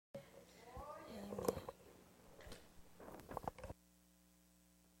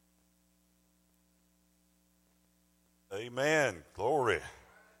Amen. Glory.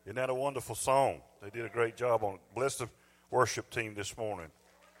 Isn't that a wonderful song? They did a great job on it. Bless the worship team this morning.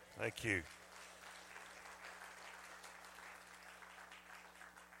 Thank you.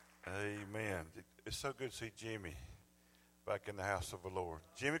 Amen. It's so good to see Jimmy back in the house of the Lord.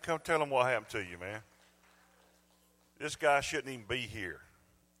 Jimmy, come tell him what happened to you, man. This guy shouldn't even be here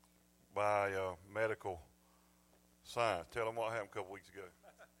by medical science. Tell him what happened a couple weeks ago.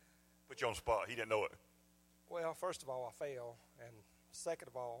 Put you on the spot. He didn't know it. Well, first of all, I fell, and second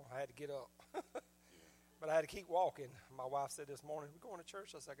of all, I had to get up. But I had to keep walking. My wife said this morning, "We're going to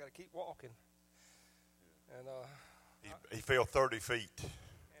church." I said, "I got to keep walking." And he fell 30 feet.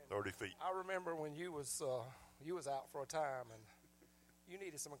 30 feet. I remember when you was out for a time, and you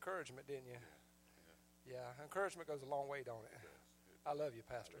needed some encouragement, didn't you? Yeah, encouragement goes a long way, don't it? I love you,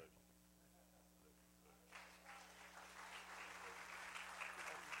 Pastor.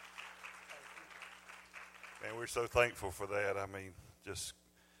 Man, we're so thankful for that. I mean, just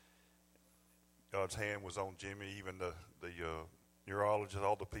God's hand was on Jimmy, even the neurologist,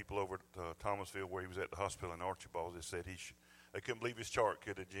 all the people over at Thomasville where he was at the hospital in Archibald, they said they couldn't believe his chart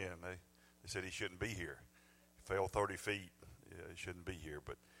could have Jen. They said he shouldn't be here. He fell 30 feet. Yeah, he shouldn't be here.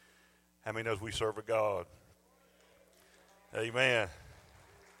 But how many knows we serve a God? Amen.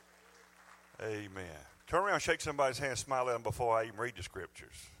 Amen. Turn around, shake somebody's hand, smile at them before I even read the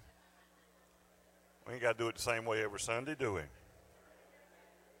scriptures. We ain't got to do it the same way every Sunday, do we?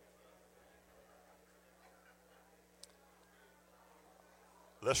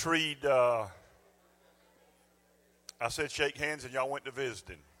 Let's read, I said shake hands and y'all went to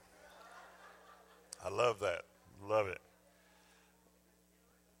visiting. I love that. Love it.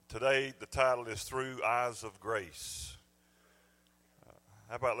 Today, the title is Through Eyes of Grace.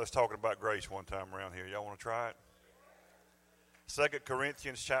 How about let's talk about grace one time around here? Y'all want to try it? 2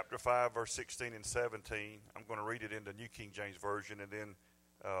 Corinthians chapter 5, verse 16 and 17. I'm going to read it in the New King James Version, and then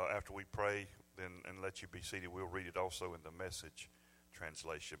after we pray and let you be seated, we'll read it also in the Message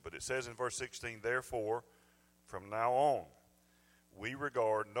translation. But it says in verse 16, "Therefore, from now on, we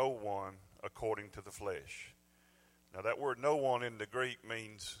regard no one according to the flesh." Now that word "no one" in the Greek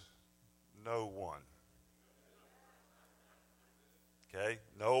means no one. Okay?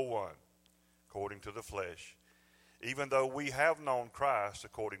 No one according to the flesh. Even though we have known Christ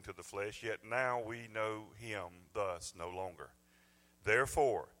according to the flesh, yet now we know him thus no longer.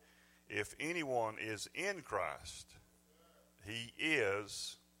 Therefore, if anyone is in Christ, he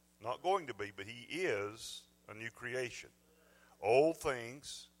is, not going to be, but he is a new creation. Old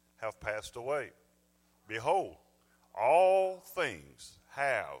things have passed away. Behold, all things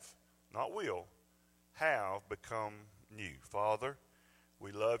have, not will, have become new. Father,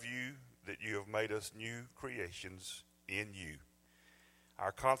 we love you that you have made us new creations in you.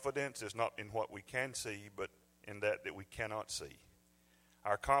 Our confidence is not in what we can see, but in that we cannot see.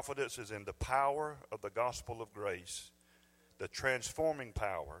 Our confidence is in the power of the gospel of grace, the transforming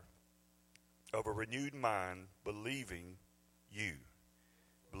power of a renewed mind, believing you,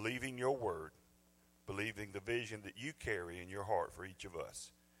 believing your word, believing the vision that you carry in your heart for each of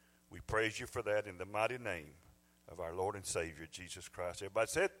us. We praise you for that in the mighty name of our Lord and Savior, Jesus Christ. Everybody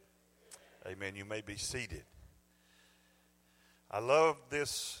said, amen. You may be seated. I love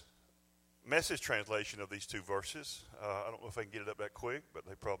this Message translation of these two verses. I don't know if I can get it up that quick, but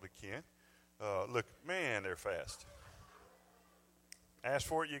they probably can. Look, man, they're fast. Ask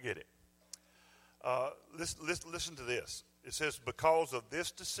for it, you get it. Listen to this. It says, because of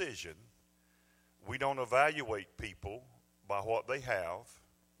this decision, we don't evaluate people by what they have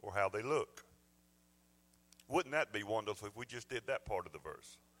or how they look. Wouldn't that be wonderful if we just did that part of the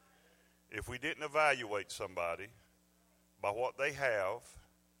verse? If we didn't evaluate somebody by what they have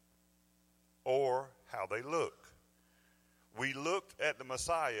or how they look. We looked at the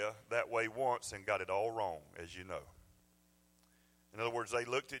Messiah that way once and got it all wrong, as you know. In other words, they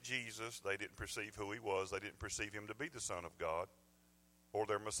looked at Jesus. They didn't perceive who he was. They didn't perceive him to be the Son of God or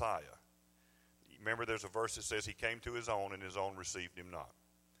their Messiah. Remember, there's a verse that says he came to his own and his own received him not.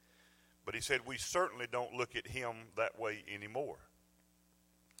 But he said we certainly don't look at him that way anymore.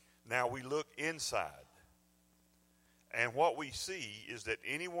 Now we look inside. And what we see is that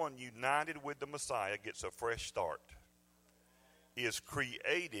anyone united with the Messiah gets a fresh start, is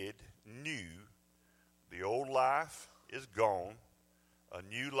created new. The old life is gone. A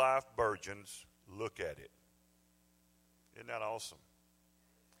new life burgeons. Look at it. Isn't that awesome?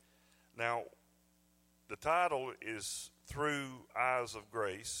 Now, the title is Through Eyes of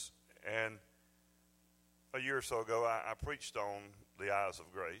Grace. And a year or so ago, I preached on the eyes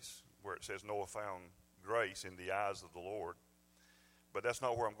of grace, where it says Noah found grace in the eyes of the Lord. But that's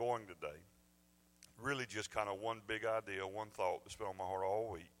not where I'm going today. really just kind of one big idea, one thought that's been on my heart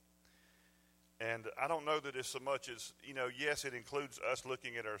all week. And I don't know that it's so much as, yes, it includes us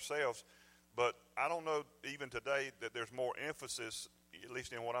looking at ourselves, but I don't know even today that there's more emphasis, at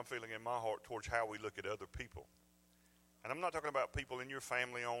least in what I'm feeling in my heart, towards how we look at other people. And I'm not talking about people in your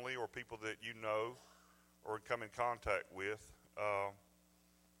family only, or people that you know or come in contact with,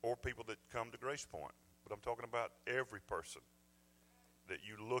 or people that come to Grace Point. But I'm talking about every person that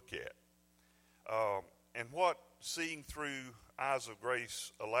you look at. And what seeing through eyes of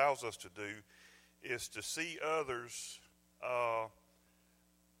grace allows us to do is to see others,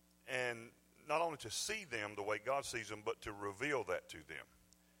 and not only to see them the way God sees them, but to reveal that to them.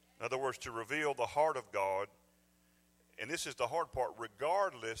 In other words, to reveal the heart of God. And this is the hard part,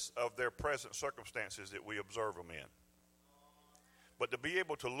 regardless of their present circumstances that we observe them in. But to be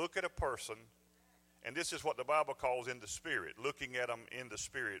able to look at a person, and this is what the Bible calls in the spirit, looking at them in the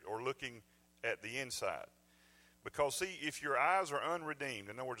spirit, or looking at the inside. Because, see, if your eyes are unredeemed,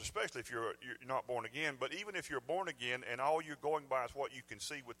 in other words, especially if you're not born again, but even if you're born again and all you're going by is what you can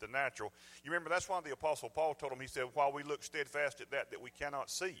see with the natural, you remember that's why the Apostle Paul told him, he said, while we look steadfast at that we cannot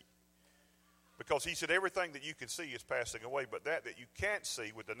see. Because he said everything that you can see is passing away, but that you can't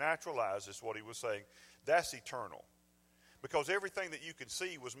see with the natural eyes is what he was saying. That's eternal. Because everything that you can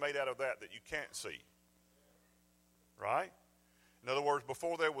see was made out of that you can't see. Right? In other words,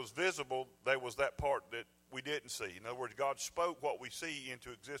 before there was visible, there was that part that we didn't see. In other words, God spoke what we see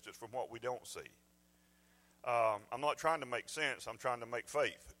into existence from what we don't see. I'm not trying to make sense. I'm trying to make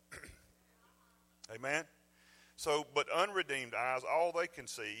faith. Amen? So, but unredeemed eyes, all they can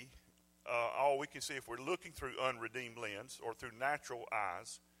see, all we can see if we're looking through unredeemed lens or through natural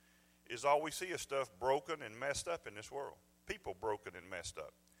eyes, is all we see is stuff broken and messed up in this world. People broken and messed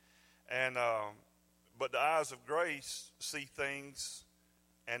up. And but the eyes of grace see things,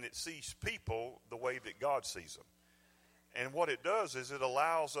 and it sees people the way that God sees them. And what it does is it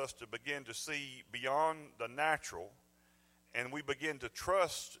allows us to begin to see beyond the natural, and we begin to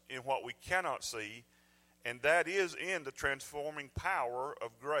trust in what we cannot see, and that is in the transforming power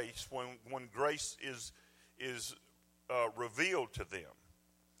of grace when grace is revealed to them.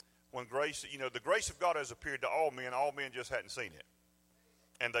 When grace, the grace of God has appeared to all men just hadn't seen it.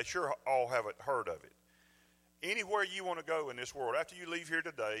 And they sure all haven't heard of it. Anywhere you want to go in this world, after you leave here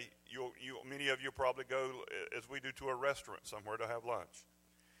today, many of you probably go, as we do, to a restaurant somewhere to have lunch.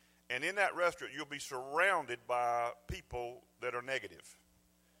 And in that restaurant, you'll be surrounded by people that are negative.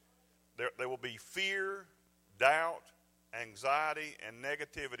 There will be fear, doubt, anxiety, and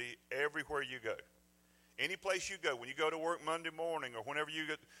negativity everywhere you go. Any place you go, when you go to work Monday morning or whenever you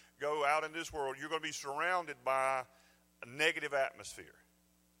go out in this world, you're going to be surrounded by a negative atmosphere.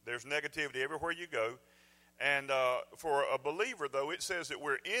 There's negativity everywhere you go. And for a believer, though, it says that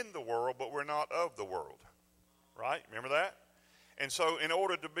we're in the world, but we're not of the world. Right? Remember that? And so in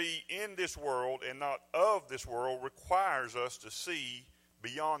order to be in this world and not of this world requires us to see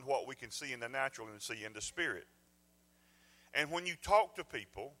beyond what we can see in the natural and see in the spirit. And when you talk to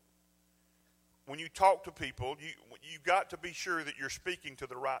people, you've got to be sure that you're speaking to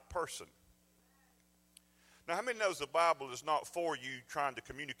the right person. Now, how many knows the Bible is not for you trying to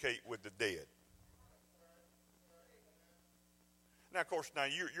communicate with the dead? Now, of course,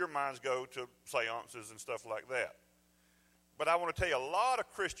 your minds go to seances and stuff like that. But I want to tell you, a lot of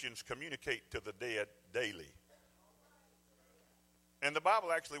Christians communicate to the dead daily. And the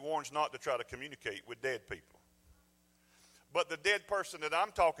Bible actually warns not to try to communicate with dead people. But the dead person that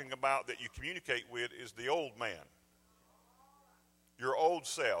I'm talking about that you communicate with is the old man. Your old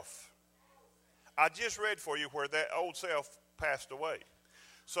self. I just read for you where that old self passed away.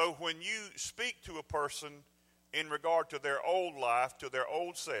 So when you speak to a person in regard to their old life, to their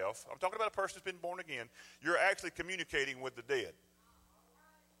old self, I'm talking about a person that's been born again, you're actually communicating with the dead.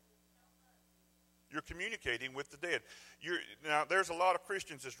 You're communicating with the dead. Now, there's a lot of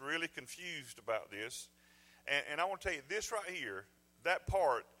Christians that's really confused about this. And I want to tell you this right here, that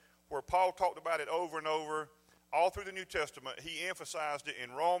part where Paul talked about it over and over, all through the New Testament, he emphasized it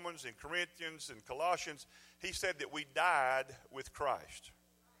in Romans, in Corinthians, in Colossians. He said that we died with Christ.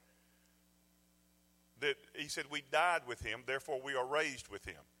 That he said we died with him, therefore we are raised with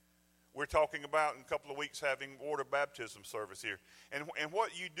him. We're talking about in a couple of weeks having water baptism service here. And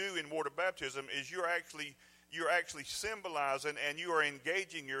what you do in water baptism is you're actually symbolizing and you are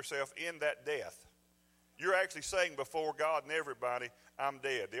engaging yourself in that death. You're actually saying before God and everybody, I'm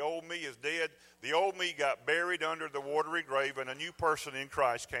dead. The old me is dead. The old me got buried under the watery grave, and a new person in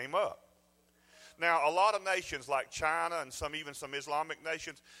Christ came up. Now, a lot of nations like China and even some Islamic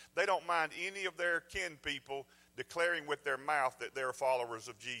nations, they don't mind any of their kin people declaring with their mouth that they're followers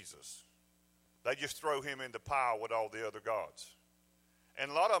of Jesus. They just throw him in the pile with all the other gods.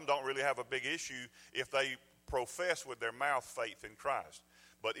 And a lot of them don't really have a big issue if they profess with their mouth faith in Christ.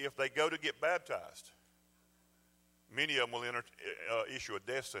 But if they go to get baptized, many of them will issue a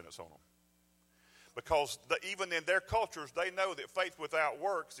death sentence on them. Because even in their cultures, they know that faith without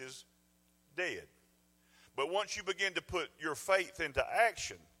works is dead. But once you begin to put your faith into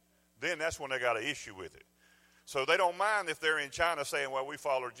action, then that's when they got an issue with it. So they don't mind if they're in China saying, well, we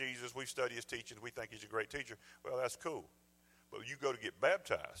follow Jesus, we study his teachings, we think he's a great teacher. Well, that's cool. But you go to get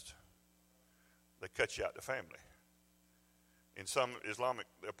baptized, they cut you out the family. In some Islamic,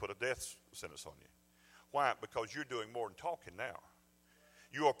 they'll put a death sentence on you. Why? Because you're doing more than talking now.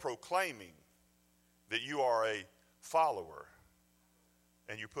 You are proclaiming that you are a follower,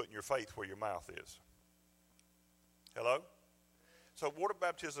 and you're putting your faith where your mouth is. Hello? So water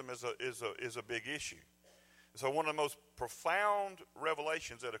baptism is a big issue. So one of the most profound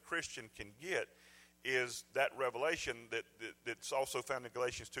revelations that a Christian can get is that revelation that's also found in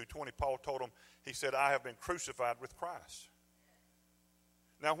Galatians 2:20. Paul told them, he said, I have been crucified with Christ.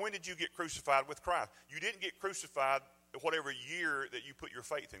 Now, when did you get crucified with Christ? You didn't get crucified whatever year that you put your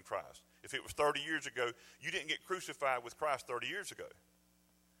faith in Christ. If it was 30 years ago, you didn't get crucified with Christ 30 years ago.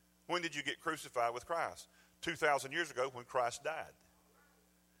 When did you get crucified with Christ? 2,000 years ago when Christ died.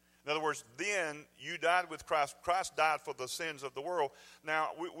 In other words, then you died with Christ. Christ died for the sins of the world. Now,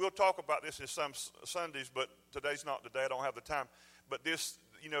 we'll talk about this in some Sundays, but today's not the day. I don't have the time. But this,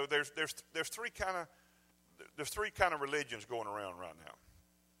 there's three kind of religions going around right now.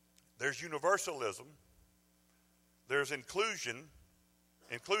 There's universalism, there's inclusionism,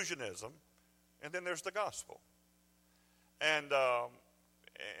 and then there's the gospel. And all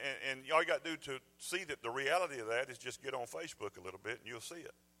you got to do to see that the reality of that is just get on Facebook a little bit and you'll see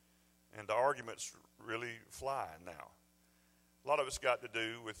it. And the arguments really fly now. A lot of it's got to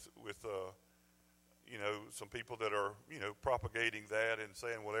do with some people that are, propagating that and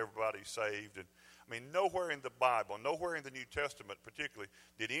saying, well, everybody's saved. And I mean, nowhere in the Bible, nowhere in the New Testament particularly,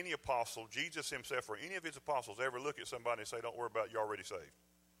 did any apostle, Jesus himself or any of his apostles ever look at somebody and say, don't worry about it, you're already saved.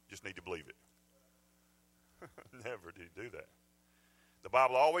 Just need to believe it. Never did he do that. The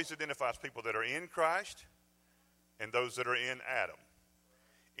Bible always identifies people that are in Christ and those that are in Adam.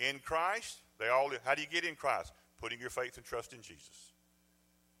 In Christ, how do you get in Christ? Putting your faith and trust in Jesus.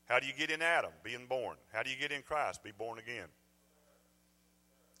 How do you get in Adam? Being born. How do you get in Christ? Be born again.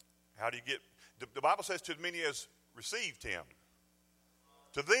 How do you get... The Bible says to as many as received him.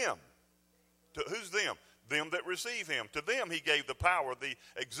 To them. Who's them? Them that receive him. To them he gave the power, the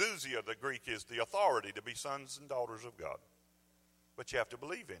exousia, the Greek is the authority to be sons and daughters of God. But you have to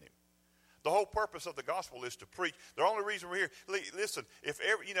believe in him. The whole purpose of the gospel is to preach. The only reason we're here, listen, if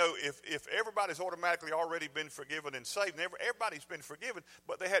everybody's automatically already been forgiven and saved, and everybody's been forgiven,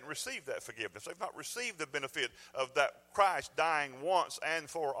 but they hadn't received that forgiveness. They've not received the benefit of that Christ dying once and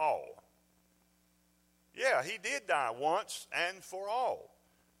for all. Yeah, he did die once and for all.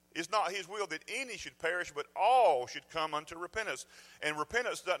 It's not his will that any should perish, but all should come unto repentance. And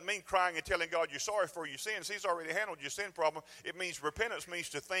repentance doesn't mean crying and telling God you're sorry for your sins. He's already handled your sin problem. It means repentance means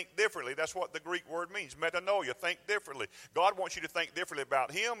to think differently. That's what the Greek word means, metanoia, think differently. God wants you to think differently about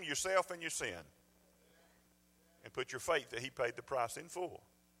him, yourself, and your sin. And put your faith that he paid the price in full.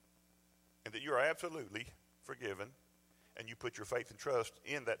 And that you are absolutely forgiven. And you put your faith and trust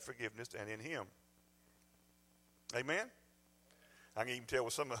in that forgiveness and in him. Amen? I can even tell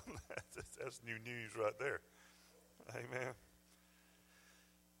with some of them, that's new news right there. Amen.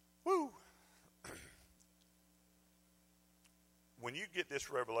 Woo. When you get this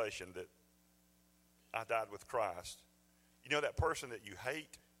revelation that I died with Christ, you know that person that you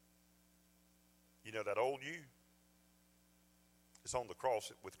hate, you know that old you, is on the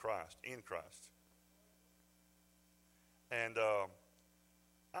cross with Christ, in Christ. And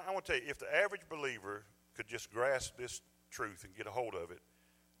I want to tell you, if the average believer could just grasp this truth and get a hold of it,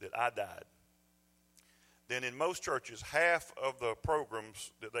 that I died, then in most churches, half of the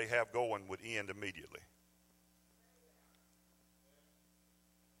programs that they have going would end immediately.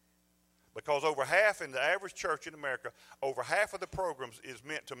 Because over half in the average church in America, over half of the programs is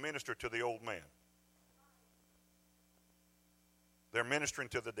meant to minister to the old man. They're ministering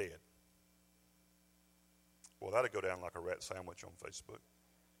to the dead. Well, that'll go down like a rat sandwich on Facebook.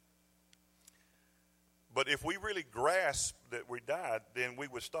 But if we really grasp that we died, then we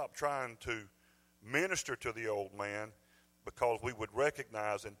would stop trying to minister to the old man, because we would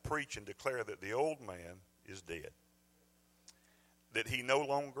recognize and preach and declare that the old man is dead, that he no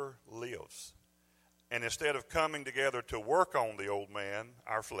longer lives. And instead of coming together to work on the old man,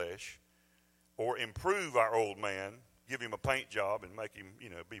 our flesh, or improve our old man, give him a paint job and make him,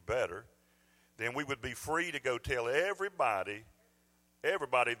 be better, then we would be free to go tell everybody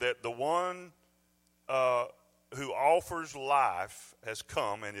that the one who offers life has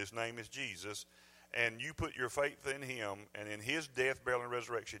come, and his name is Jesus, and you put your faith in him, and in his death, burial, and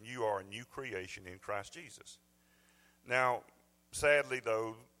resurrection, you are a new creation in Christ Jesus. Now, sadly,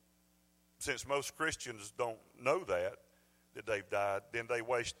 though, since most Christians don't know that they've died, then they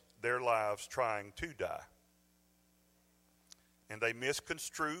waste their lives trying to die. And they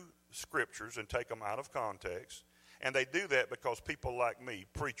misconstrue scriptures and take them out of context. And they do that because people like me,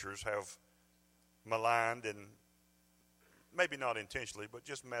 preachers, have maligned and maybe not intentionally, but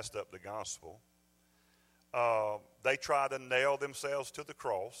just messed up the gospel. They try to nail themselves to the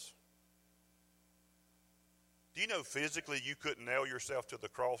cross. Do you know physically you couldn't nail yourself to the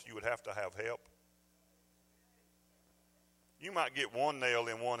cross? You would have to have help. You might get one nail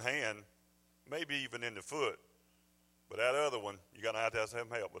in one hand, maybe even in the foot, but that other one, you're going to have some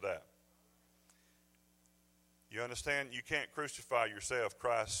help with that. You understand? You can't crucify yourself.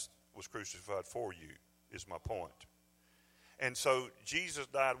 Christ was crucified for you, is my point. And so Jesus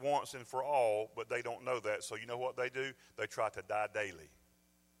died once and for all, but they don't know that. So you know what they do? They try to die daily.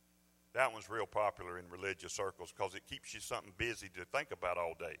 That one's real popular in religious circles because it keeps you something busy to think about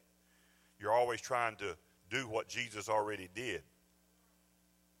all day. You're always trying to do what Jesus already did.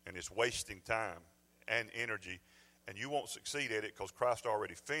 And it's wasting time and energy. And you won't succeed at it because Christ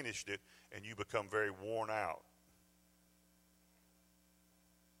already finished it, and you become very worn out.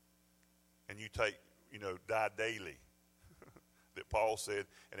 And you take, die daily, that Paul said,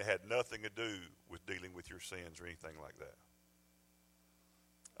 and it had nothing to do with dealing with your sins or anything like that.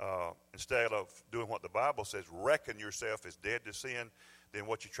 Instead of doing what the Bible says, reckon yourself as dead to sin, then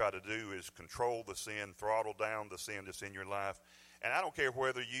what you try to do is control the sin, throttle down the sin that's in your life. And I don't care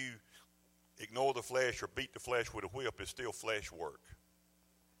whether you ignore the flesh or beat the flesh with a whip, it's still flesh work.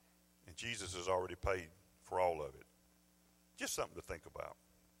 And Jesus has already paid for all of it. Just something to think about.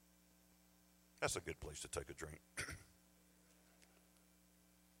 That's a good place to take a drink.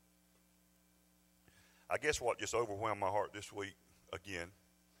 I guess what just overwhelmed my heart this week, again,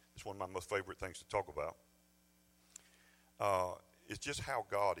 it's one of my most favorite things to talk about, is just how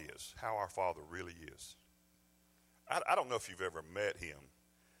God is, how our Father really is. I don't know if you've ever met him,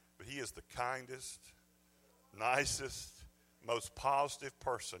 but he is the kindest, nicest, most positive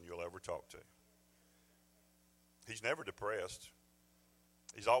person you'll ever talk to. He's never depressed.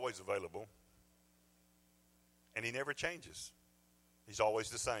 He's always available. And he never changes. He's always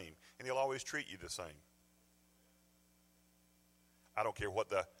the same. And he'll always treat you the same. I don't care what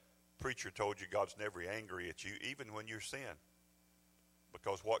the preacher told you, God's never angry at you, even when you're sin.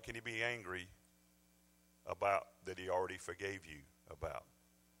 Because what can he be angry about that he already forgave you about?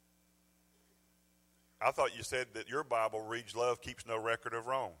 I thought you said that your Bible reads, love keeps no record of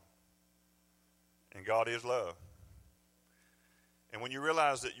wrong. And God is love. And when you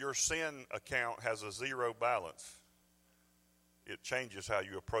realize that your sin account has a zero balance, it changes how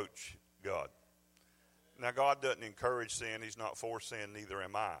you approach God. Now, God doesn't encourage sin. He's not for sin, neither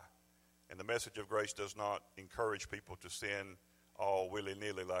am I. And the message of grace does not encourage people to sin all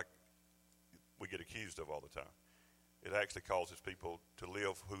willy-nilly like we get accused of all the time. It actually causes people to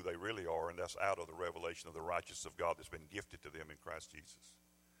live who they really are, and that's out of the revelation of the righteousness of God that's been gifted to them in Christ Jesus.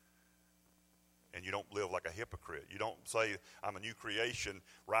 And you don't live like a hypocrite. You don't say, I'm a new creation,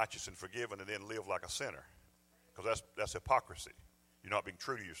 righteous and forgiven, and then live like a sinner. Because that's hypocrisy. You're not being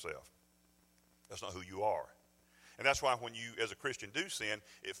true to yourself. That's not who you are. And that's why when you, as a Christian, do sin,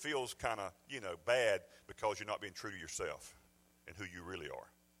 it feels kind of, bad because you're not being true to yourself and who you really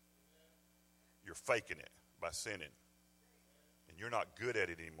are. You're faking it by sinning. And you're not good at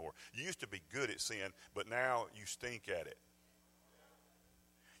it anymore. You used to be good at sin, but now you stink at it.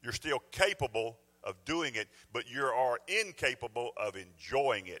 You're still capable of doing it, but you are incapable of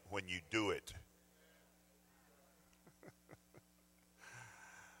enjoying it when you do it.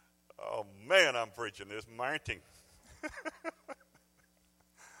 Oh, man, I'm preaching this. Mounting.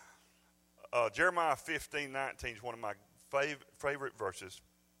 Jeremiah 15:19 is one of my favorite verses,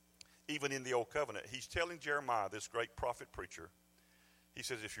 even in the Old Covenant. He's telling Jeremiah, this great prophet preacher, he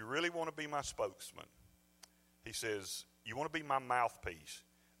says, if you really want to be my spokesman, he says, you want to be my mouthpiece,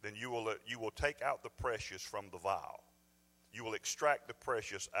 then you will take out the precious from the vial. You will extract the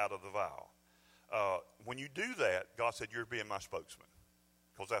precious out of the vial. When you do that, God said, you're being my spokesman,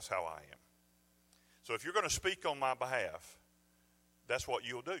 because that's how I am. So if you're going to speak on my behalf, that's what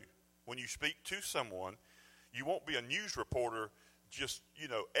you'll do. When you speak to someone, you won't be a news reporter just,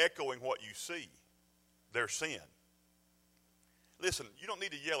 echoing what you see, their sin. Listen, you don't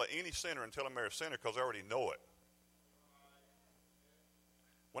need to yell at any sinner and tell them they're a sinner because they already know it.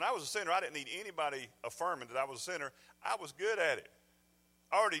 When I was a sinner, I didn't need anybody affirming that I was a sinner. I was good at it.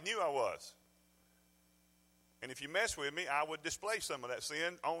 I already knew I was. And if you mess with me, I would display some of that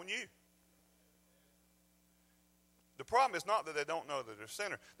sin on you. The problem is not that they don't know that they're a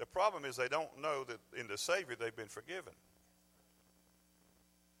sinner. The problem is they don't know that in the Savior they've been forgiven.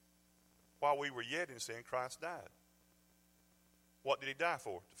 While we were yet in sin, Christ died. What did he die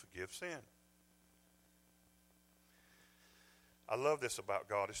for? To forgive sin. I love this about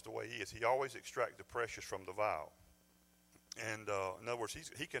God. It's the way he is. He always extracts the precious from the vile. And in other words,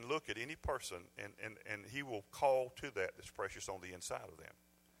 he can look at any person and he will call to that's precious on the inside of them.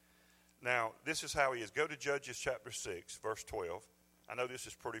 Now, this is how he is. Go to Judges chapter 6, verse 12. I know this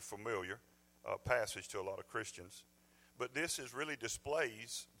is pretty familiar passage to a lot of Christians. But this is really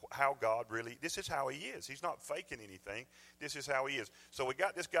displays how God really, this is how he is. He's not faking anything. This is how he is. So we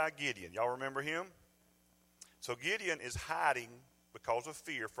got this guy Gideon. Y'all remember him? So Gideon is hiding because of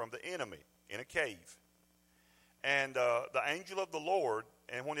fear from the enemy in a cave. And the angel of the Lord,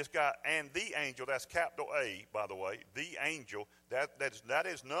 and when it's got, and the angel, that's capital A, by the way, the angel, that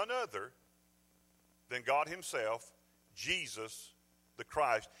is none other than God himself, Jesus, the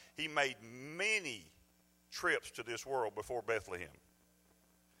Christ. He made many trips to this world before Bethlehem.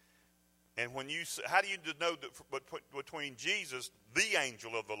 And when you, how do you know that between Jesus, the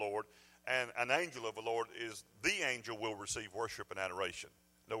angel of the Lord, and an angel of the Lord is the angel will receive worship and adoration.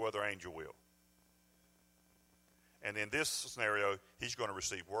 No other angel will. And in this scenario, he's going to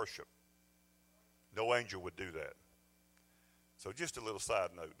receive worship. No angel would do that. So just a little side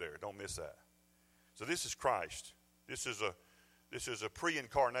note there. Don't miss that. So this is Christ. This is a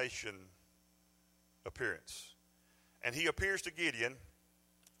pre-incarnation appearance. And he appears to Gideon.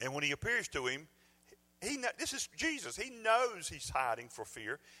 And when he appears to him, this is Jesus. He knows he's hiding for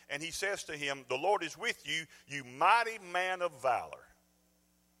fear. And he says to him, "The Lord is with you, you mighty man of valor."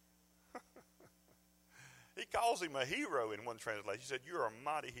 He calls him a hero in one translation. He said, "You're a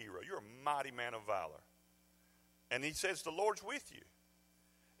mighty hero. You're a mighty man of valor." And he says, "The Lord's with you."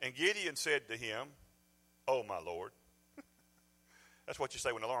 And Gideon said to him, "Oh, my Lord." That's what you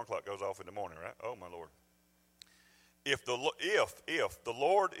say when the alarm clock goes off in the morning, right? "Oh, my Lord. If the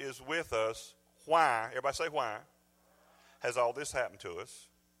Lord is with us, why," everybody say why, "has all this happened to us?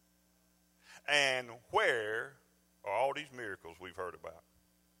 And where are all these miracles we've heard about?"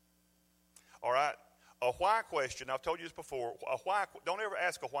 All right? A why question, I've told you this before, don't ever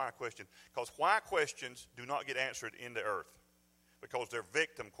ask a why question, because why questions do not get answered in the earth, because they're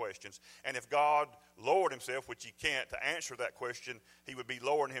victim questions. And if God lowered himself, which he can't, to answer that question, he would be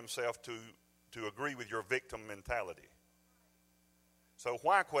lowering himself to agree with your victim mentality. So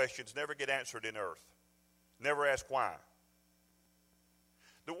why questions never get answered in earth. Never ask why.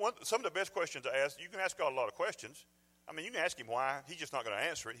 Some of the best questions to ask, you can ask God a lot of questions. I mean, you can ask him why. He's just not going to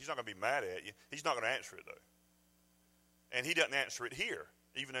answer it. He's not going to be mad at you. He's not going to answer it, though. And he doesn't answer it here.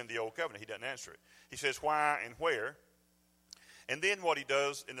 Even in the Old Covenant, he doesn't answer it. He says why and where. And then what he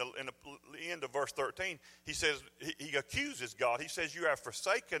does in the end of verse 13, he says, he accuses God. He says, "You have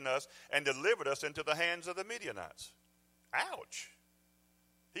forsaken us and delivered us into the hands of the Midianites." Ouch.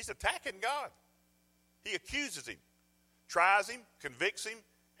 He's attacking God. He accuses him, tries him, convicts him,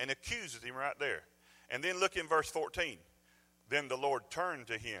 and accuses him right there. And then look in verse 14. Then the Lord turned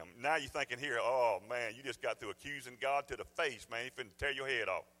to him. Now you're thinking here, oh, man, you just got through accusing God to the face, man. He's finna tear your head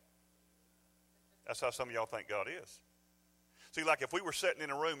off. That's how some of y'all think God is. See, like if we were sitting in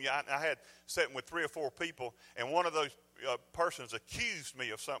a room, I had sitting with 3 or 4 people, and one of those persons accused me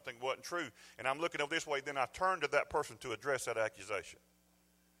of something that wasn't true, and I'm looking over this way, then I turn to that person to address that accusation.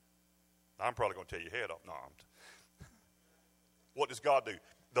 I'm probably going to tear your head off. No, what does God do?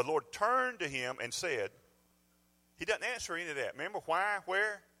 The Lord turned to him and said, he doesn't answer any of that. Remember why,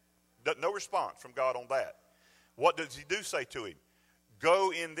 where? No response from God on that. What does he do say to him?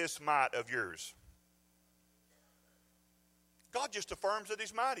 "Go in this might of yours." God just affirms that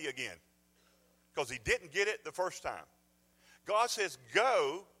he's mighty again, because he didn't get it the first time. God says,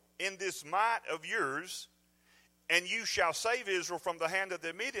 "Go in this might of yours, and you shall save Israel from the hand of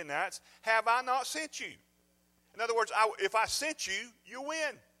the Midianites. Have I not sent you?" In other words, if I sent you, you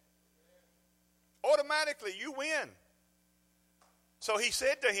win. Automatically, you win. So he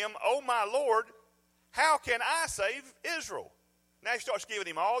said to him, "Oh, my Lord, how can I save Israel?" Now he starts giving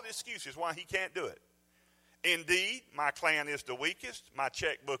him all the excuses why he can't do it. "Indeed, my clan is the weakest. My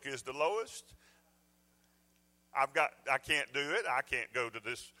checkbook is the lowest. I can't do it. I can't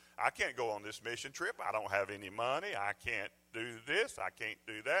go on this mission trip. I don't have any money. I can't do this. I can't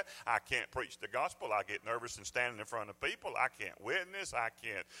do that. I can't preach the gospel. I get nervous and standing in front of people. I can't witness. I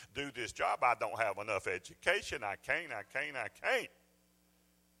can't do this job. I don't have enough education. I can't.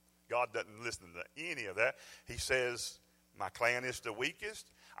 God doesn't listen to any of that. He says, my clan is the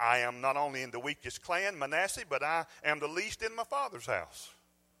weakest. I am not only in the weakest clan, Manasseh, but I am the least in my father's house.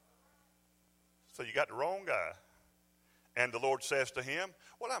 So you got the wrong guy. And the Lord says to him,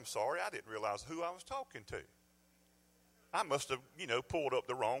 well, I'm sorry, I didn't realize who I was talking to. I must have, pulled up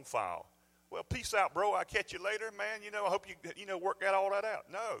the wrong file. Well, peace out, bro. I'll catch you later, man. I hope you, work all that out.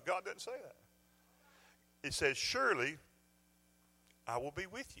 No, God doesn't say that. It says, surely I will be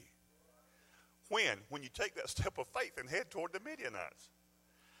with you. When you take that step of faith and head toward the Midianites.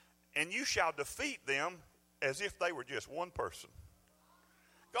 And you shall defeat them as if they were just one person.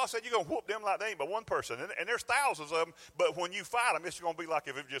 God said you're going to whoop them like they ain't but one person. And there's thousands of them, but when you fight them, it's going to be like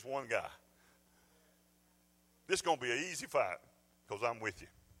if it was just one guy. This is going to be an easy fight because I'm with you.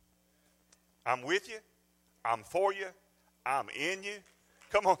 I'm with you. I'm for you. I'm in you.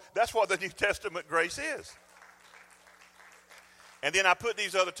 Come on. That's what the New Testament grace is. And then I put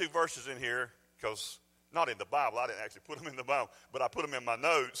these other two verses in here because not in the Bible. I didn't actually put them in the Bible, but I put them in my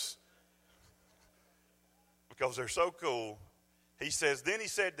notes because they're so cool. He says, then he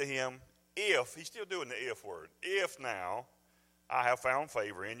said to him, if, he's still doing the if word, if now I have found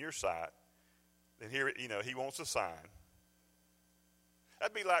favor in your sight, then here, he wants a sign.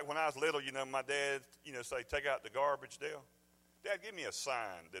 That'd be like when I was little, my dad, say, take out the garbage, Dale. Dad, give me a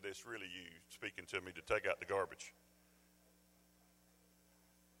sign that it's really you speaking to me to take out the garbage.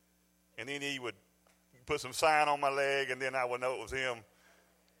 And then he would put some sign on my leg, and then I would know it was him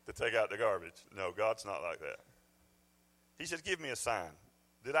to take out the garbage. No, God's not like that. He says, give me a sign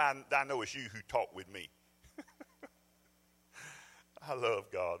that I know it's you who talk with me. I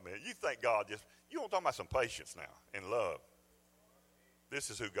love God, man. You think God you don't talk about some patience now and love. This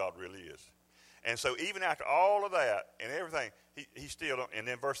is who God really is. And so even after all of that and everything, he still don't. And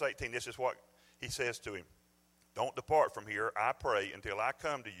then verse 18, this is what he says to him. Don't depart from here, I pray, until I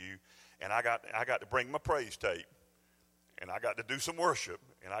come to you. And I got to bring my praise tape. And I got to do some worship.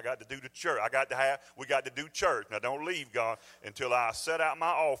 And I got to do the church. We got to do church. Now don't leave, God, until I set out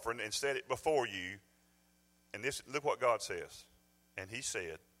my offering and set it before you. And look what God says. And he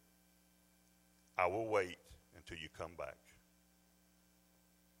said, I will wait until you come back.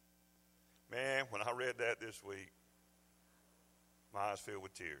 Man, when I read that this week, my eyes filled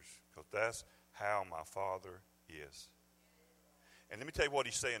with tears. Because that's how my Father is. And let me tell you what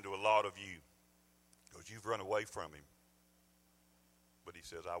he's saying to a lot of you. Because you've run away from him. But he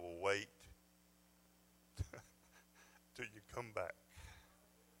says, I will wait till you come back.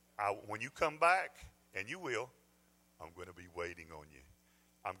 When you come back, and you will, I'm going to be waiting on you.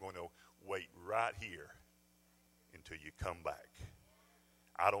 I'm going to wait right here until you come back.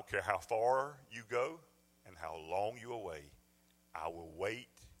 I don't care how far you go and how long you're away. I will wait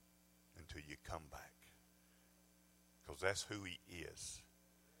until you come back. Because that's who he is.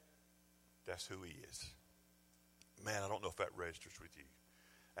 That's who he is. Man, I don't know if that registers with you.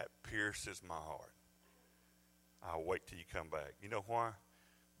 That pierces my heart. I'll wait till you come back. You know why?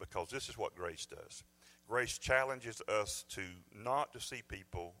 Because this is what grace does. Grace challenges us to not to see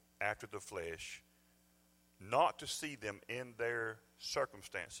people after the flesh, not to see them in their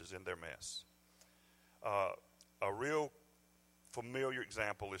circumstances, in their mess. A real familiar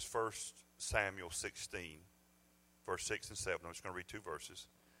example is 1 Samuel 16, verse 6 and 7. I'm just going to read two verses.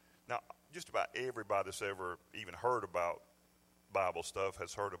 Now, just about everybody that's ever even heard about Bible stuff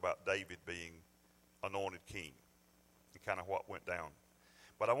has heard about David being anointed king and kind of what went down.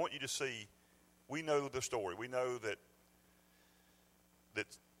 But I want you to see, we know the story. We know that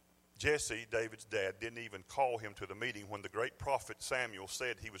Jesse, David's dad, didn't even call him to the meeting when the great prophet Samuel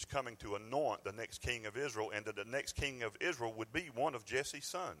said he was coming to anoint the next king of Israel, and that the next king of Israel would be one of Jesse's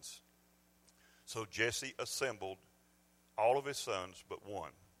sons. So Jesse assembled all of his sons but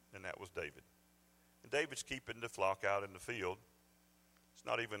one, and that was David. And David's keeping the flock out in the field. It's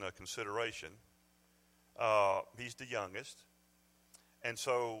not even a consideration. He's the youngest. And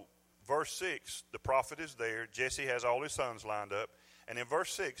so verse 6, the prophet is there. Jesse has all his sons lined up. And in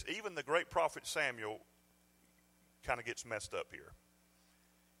verse 6, even the great prophet Samuel kind of gets messed up here.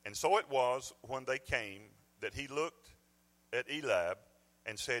 And so it was when they came that he looked at Eliab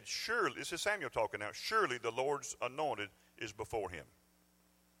and said, surely, this is Samuel talking now, surely the Lord's anointed is before him.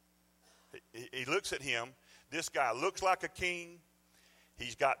 He looks at him. This guy looks like a king.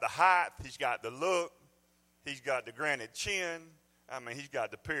 He's got the height. He's got the look. He's got the granite chin. I mean, he's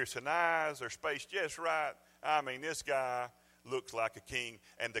got the piercing eyes. They're spaced just right. I mean, this guy looks like a king.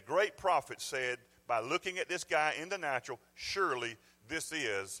 And the great prophet said, by looking at this guy in the natural, surely this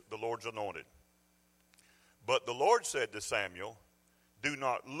is the Lord's anointed. But the Lord said to Samuel, do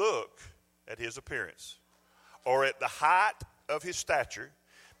not look at his appearance or at the height of his stature,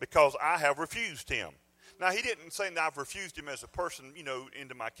 because I have refused him. Now, he didn't say that I've refused him as a person,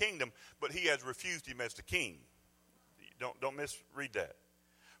 into my kingdom, but he has refused him as the king. Don't misread that.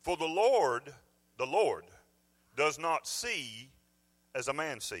 For the Lord does not see as a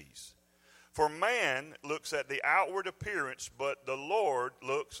man sees. For man looks at the outward appearance, but the Lord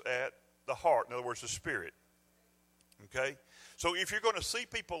looks at the heart. In other words, the spirit. Okay? So if you're going to see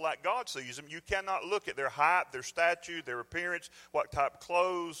people like God sees them, you cannot look at their height, their stature, their appearance, what type of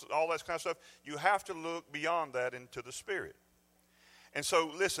clothes, all that kind of stuff. You have to look beyond that into the spirit. And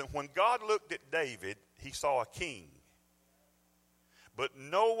so, listen, when God looked at David, he saw a king. But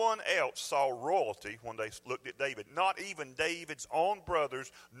no one else saw royalty when they looked at David. Not even David's own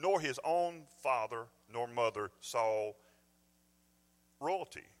brothers, nor his own father nor mother saw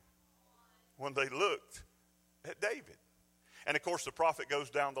royalty when they looked at David. And, of course, the prophet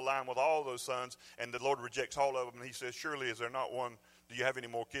goes down the line with all those sons, and the Lord rejects all of them. And he says, surely is there not one? Do you have any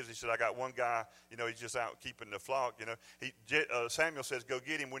more kids? He said, I got one guy. He's just out keeping the flock. Samuel says, go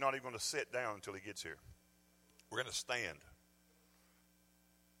get him. We're not even going to sit down until he gets here. We're going to stand.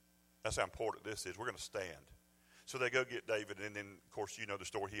 That's how important this is. We're going to stand. So they go get David, and then, of course, you know the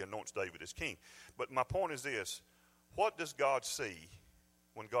story. He anoints David as king. But my point is this. What does God see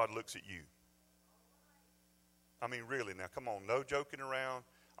when God looks at you? I mean, really, now, come on, no joking around.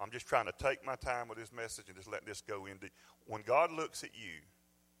 I'm just trying to take my time with this message and just let this go in deep. When God looks at you,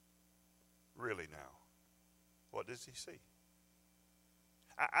 really now, what does he see?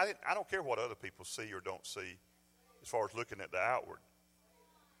 I don't care what other people see or don't see as far as looking at the outward.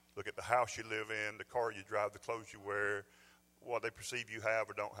 Look at the house you live in, the car you drive, the clothes you wear, what they perceive you have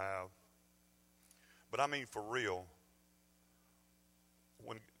or don't have. But I mean, for real,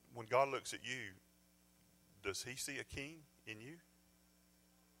 when God looks at you, does he see a king in you?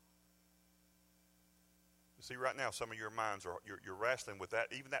 See, right now, some of your minds you're wrestling with that,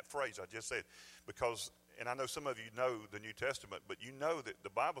 even that phrase I just said, because, and I know some of you know the New Testament, but you know that the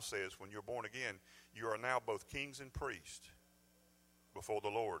Bible says when you're born again, you are now both kings and priests before the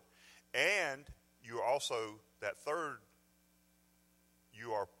Lord. And you are also, that third,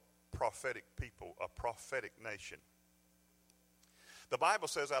 you are prophetic people, a prophetic nation. The Bible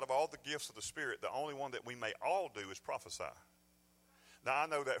says out of all the gifts of the Spirit, the only one that we may all do is prophesy. Now, I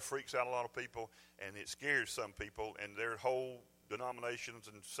know that freaks out a lot of people, and it scares some people, and there are whole denominations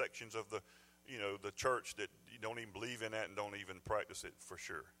and sections of the church that you don't even believe in that and don't even practice it for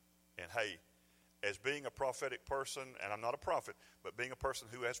sure. And hey, as being a prophetic person, and I'm not a prophet, but being a person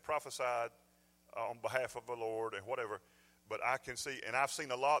who has prophesied on behalf of the Lord and whatever, but I can see, and I've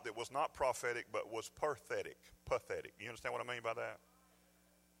seen a lot that was not prophetic, but was pathetic. You understand what I mean by that?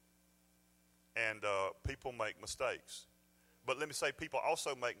 And people make mistakes. But let me say, people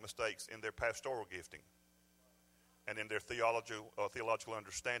also make mistakes in their pastoral gifting and in their theological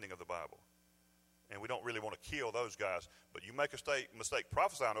understanding of the Bible. And we don't really want to kill those guys. But you make a mistake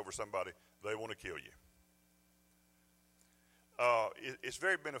prophesying over somebody, they want to kill you. It's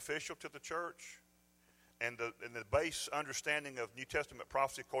very beneficial to the church. And the base understanding of New Testament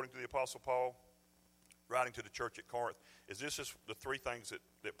prophecy, according to the Apostle Paul, writing to the church at Corinth, is this is the three things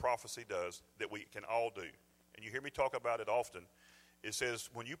that prophecy does that we can all do. And you hear me talk about it often. It says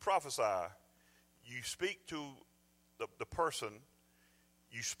when you prophesy, you speak to the person,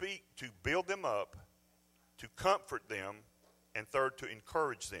 you speak to build them up, to comfort them, and third, to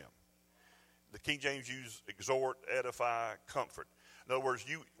encourage them. The King James use exhort, edify, comfort. In other words,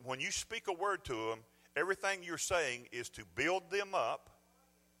 when you speak a word to them, everything you're saying is to build them up,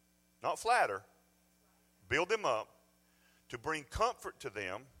 not flatter, build them up, to bring comfort to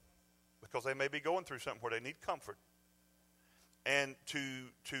them, because they may be going through something where they need comfort, and to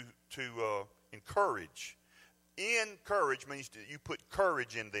encourage. Encourage means that you put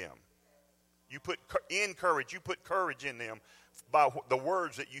courage in them. You put courage in them by the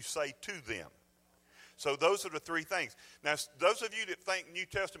words that you say to them. So those are the three things. Now, those of you that think New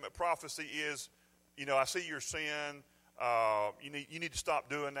Testament prophecy is, I see your sin. You need to stop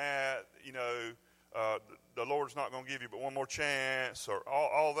doing that. The Lord's not going to give you but one more chance, or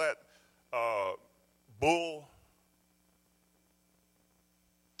all that bull.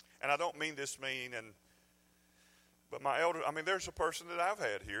 And I don't mean this mean, but my elder, there's a person that I've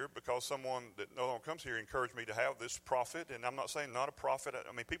had here because someone that no longer comes here encouraged me to have this prophet, and I'm not saying not a prophet.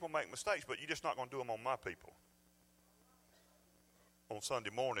 People make mistakes, but you're just not going to do them on my people on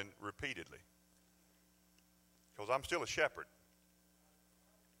Sunday morning repeatedly, because I'm still a shepherd.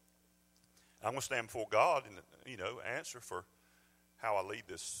 I'm going to stand before God and, answer for how I lead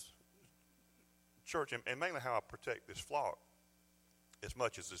this church and mainly how I protect this flock as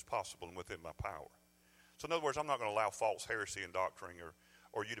much as is possible and within my power. So in other words, I'm not going to allow false heresy and doctrine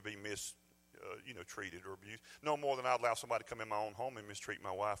or you to be treated or abused. No more than I'd allow somebody to come in my own home and mistreat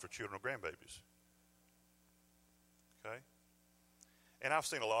my wife or children or grandbabies. Okay? And I've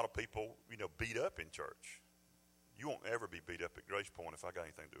seen a lot of people, beat up in church. You won't ever be beat up at Grace Point if I got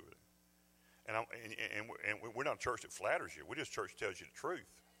anything to do with it. And we're not a church that flatters you. We're just a church that tells you the truth.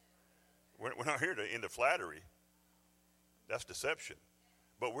 We're not here to end the flattery. That's deception.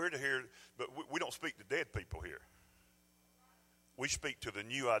 But we don't speak to dead people here. We speak to the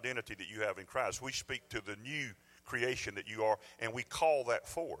new identity that you have in Christ. We speak to the new creation that you are, and we call that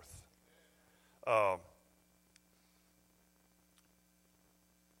forth.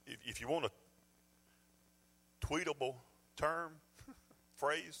 If you want a tweetable term,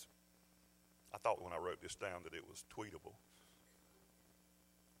 phrase, I thought when I wrote this down that it was tweetable.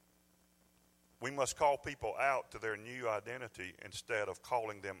 We must call people out to their new identity instead of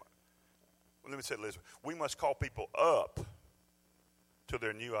calling them. Let me say it this way. We must call people up to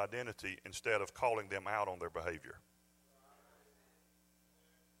their new identity instead of calling them out on their behavior.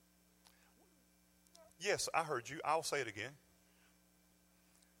 Yes, I heard you. I'll say it again.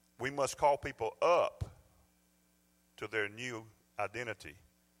 We must call people up to their new identity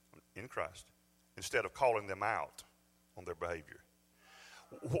in Christ instead of calling them out on their behavior.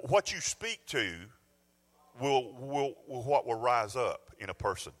 What you speak to what will rise up in a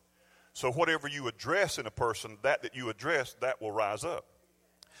person. So whatever you address in a person, that you address, that will rise up.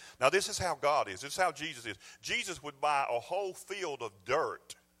 Now this is how God is. This is how Jesus is. Jesus would buy a whole field of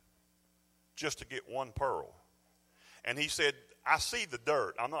dirt just to get one pearl. And he said, I see the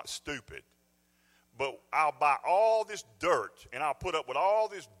dirt. I'm not stupid. But I'll buy all this dirt, and I'll put up with all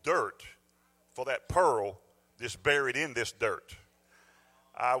this dirt for that pearl that's buried in this dirt.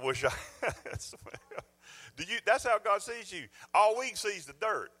 I wish I... That's how God sees you. All we sees the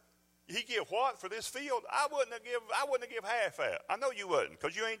dirt. He give what for this field? I wouldn't have give half that. I know you wouldn't,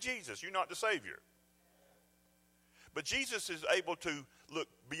 because you ain't Jesus. You're not the Savior. But Jesus is able to look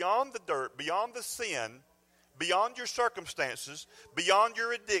beyond the dirt, beyond the sin, beyond your circumstances, beyond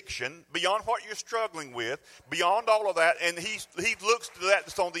your addiction, beyond what you're struggling with, beyond all of that, and he looks to that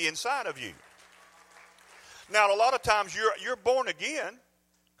that's on the inside of you. Now, a lot of times you're born again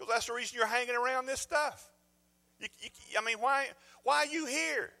because that's the reason you're hanging around this stuff. Why are you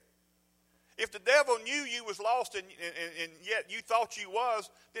here? If the devil knew you was lost and yet you thought you was,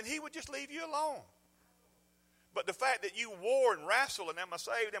 then he would just leave you alone. But the fact that you war and wrestle and am I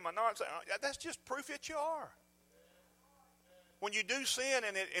saved, am I not saved, that's just proof that you are. When you do sin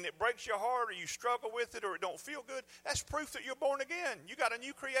and it breaks your heart or you struggle with it or it don't feel good, that's proof that you're born again. You got a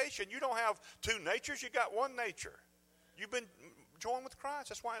new creation. You don't have two natures. You got one nature. You've been joined with Christ.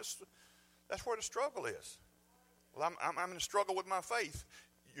 That's where the struggle is. Well, I'm in a struggle with my faith.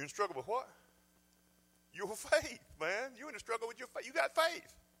 You're in a struggle with what? Your faith, man. You're in a struggle with your faith. You got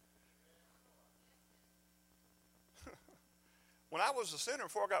faith. When I was a sinner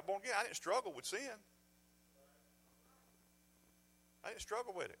before I got born again, I didn't struggle with sin. I didn't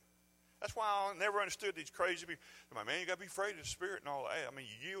struggle with it. That's why I never understood these crazy people. Man, you got to be afraid of the Spirit and all that.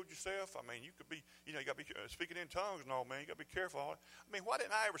 You yield yourself. You could be, you got to be speaking in tongues and all, man. You got to be careful. Why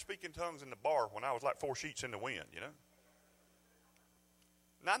didn't I ever speak in tongues in the bar when I was like 4 sheets in the wind,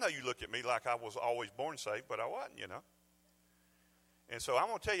 Now, I know you look at me like I was always born saved, but I wasn't, And so I'm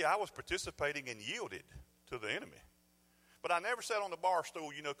going to tell you, I was participating and yielded to the enemy. But I never sat on the bar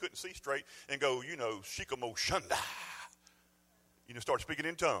stool, couldn't see straight and go, shikamo shunda. Start speaking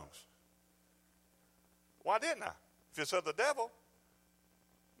in tongues. Why didn't I? If it's of the devil,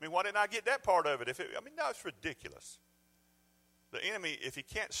 why didn't I get that part of it? No, it's ridiculous. The enemy, if he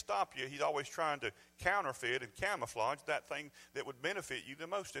can't stop you, he's always trying to counterfeit and camouflage that thing that would benefit you the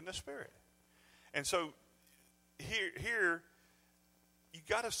most in the Spirit. And so here you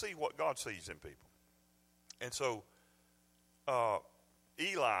got to see what God sees in people. And so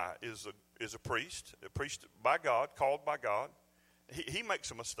Eli is a priest by God, called by God. He makes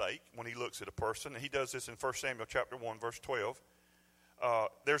a mistake when he looks at a person. He does this in 1 Samuel chapter 1, verse 12.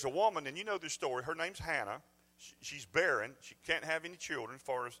 There's a woman, and you know this story. Her name's Hannah. She's barren. She can't have any children as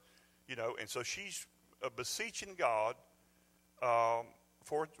far as, and so she's beseeching God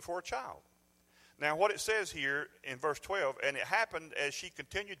for a child. Now, what it says here in verse 12, and it happened as she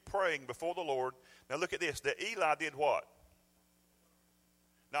continued praying before the Lord. Now, look at this. That Eli did what?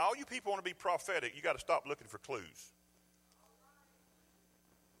 Now, all you people want to be prophetic, you got to stop looking for clues.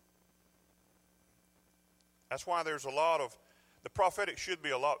 That's why there's a lot of, the prophetic should be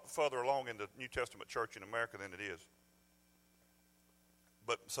a lot further along in the New Testament church in America than it is.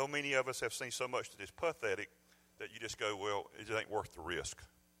 But so many of us have seen so much that is pathetic that you just go, well, it just ain't worth the risk.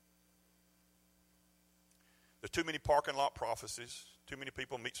 There's too many parking lot prophecies, too many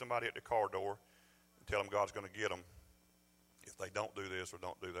people meet somebody at the car door and tell them God's going to get them if they don't do this or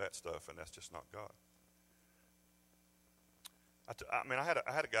don't do that stuff, and that's just not God. I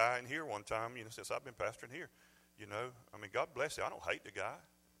had a guy in here one time, since I've been pastoring here, God bless you. I don't hate the guy,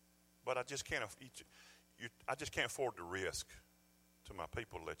 but I just can't afford the risk to my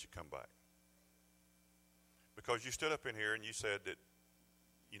people to let you come back. Because you stood up in here and you said that,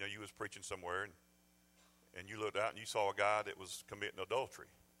 you was preaching somewhere and you looked out and you saw a guy that was committing adultery.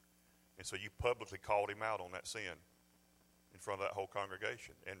 And so you publicly called him out on that sin in front of that whole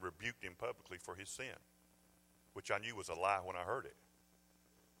congregation and rebuked him publicly for his sin, which I knew was a lie when I heard it.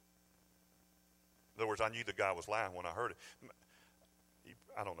 In other words, I knew the guy was lying when I heard it.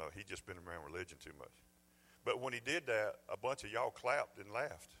 I don't know. He'd just been around religion too much. But when he did that, a bunch of y'all clapped and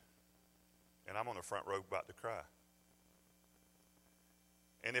laughed. And I'm on the front row about to cry.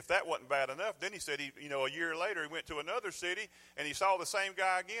 And if that wasn't bad enough, then he said, a year later, he went to another city, and he saw the same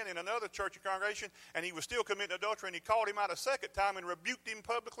guy again in another church and congregation, and he was still committing adultery, and he called him out a second time and rebuked him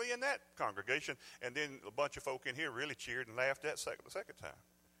publicly in that congregation. And then a bunch of folk in here really cheered and laughed the second time.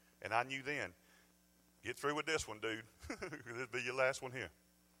 And I knew then, get through with this one, dude. This will be your last one here.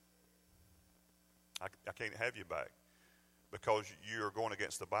 I can't have you back because you're going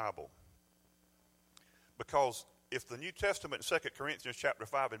against the Bible. Because if the New Testament in 2 Corinthians chapter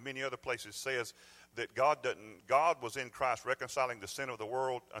 5 and many other places says that God was in Christ reconciling the sin of the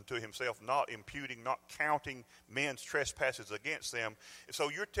world unto himself, not imputing, not counting men's trespasses against them. So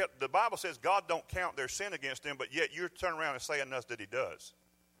the Bible says God don't count their sin against them, but yet you're turning around and saying us that he does.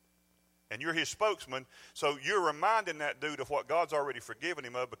 And you're his spokesman, so you're reminding that dude of what God's already forgiven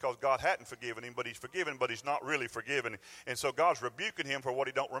him of because God hadn't forgiven him, but he's forgiven, but he's not really forgiven. And so God's rebuking him for what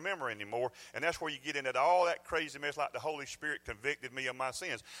he don't remember anymore. And that's where you get into all that crazy mess like the Holy Spirit convicted me of my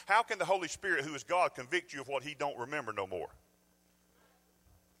sins. How can the Holy Spirit, who is God, convict you of what he don't remember no more?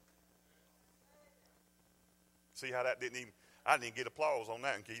 See how that I didn't even get applause on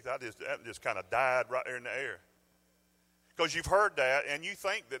that one, Keith. That just kind of died right there in the air. Because you've heard that, and you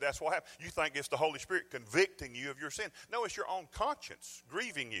think that that's what happened. You think it's the Holy Spirit convicting you of your sin. No, it's your own conscience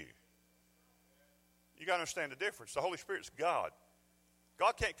grieving you. You got to understand the difference. The Holy Spirit's God.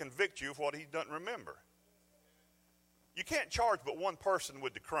 God can't convict you of what he doesn't remember. You can't charge but one person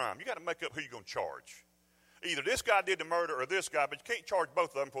with the crime. You got to make up who you're going to charge. Either this guy did the murder or this guy, but you can't charge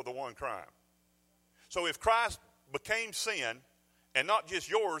both of them for the one crime. So if Christ became sin, and not just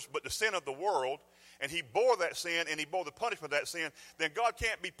yours, but the sin of the world, and he bore that sin and he bore the punishment of that sin, then God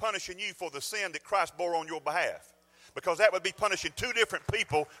can't be punishing you for the sin that Christ bore on your behalf. Because that would be punishing two different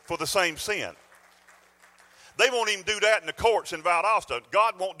people for the same sin. They won't even do that in the courts in Valdosta.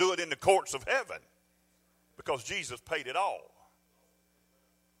 God won't do it in the courts of heaven. Because Jesus paid it all.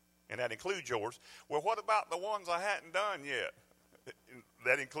 And that includes yours. Well, what about the ones I hadn't done yet?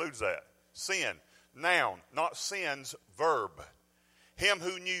 That includes that. Sin, noun, not sins, verb. Him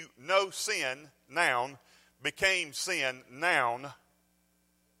who knew no sin, noun, became sin, noun,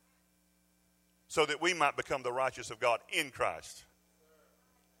 so that we might become the righteousness of God in Christ.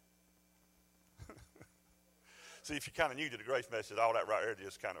 See, if you're kind of new to the grace message, all that right there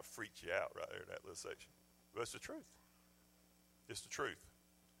just kind of freaks you out right there in that little section. But it's the truth. It's the truth.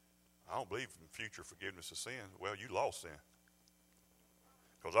 I don't believe in future forgiveness of sin. Well, you lost sin.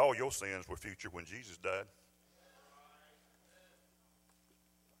 Because all your sins were future when Jesus died.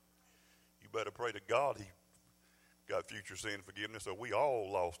 Better pray to God he got future sin forgiveness, so we all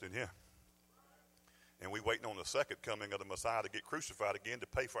lost in him. And we waiting on the second coming of the Messiah to get crucified again to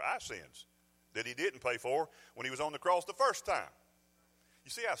pay for our sins that he didn't pay for when he was on the cross the first time. You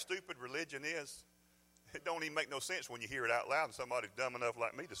see how stupid religion is? It don't even make no sense when you hear it out loud and somebody's dumb enough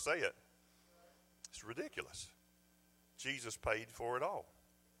like me to say it. It's ridiculous. Jesus paid for it all.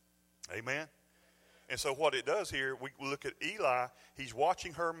 Amen. And so what it does here, we look at Eli. He's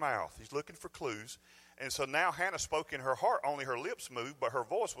watching her mouth. He's looking for clues. And so now Hannah spoke in her heart. Only her lips moved, but her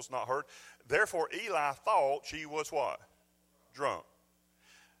voice was not heard. Therefore Eli thought she was what? Drunk.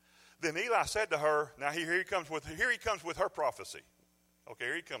 Then Eli said to her, now here he comes with her prophecy. Okay,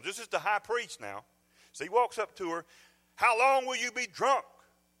 here he comes. This is the high priest now. So he walks up to her. How long will you be drunk?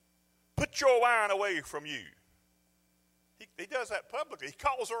 Put your wine away from you. He does that publicly. He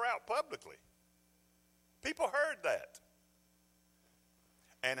calls her out publicly. People heard that.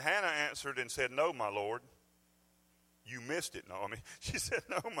 And Hannah answered and said, no, my Lord. You missed it, Naomi. She said,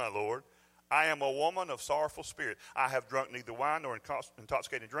 no, my Lord. I am a woman of sorrowful spirit. I have drunk neither wine nor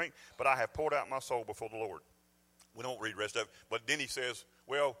intoxicating drink, but I have poured out my soul before the Lord. We don't read the rest of it. But then he says,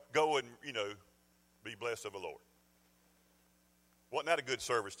 well, go and, be blessed of the Lord. Wasn't that a good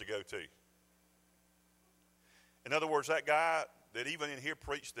service to go to? In other words, that guy that even in here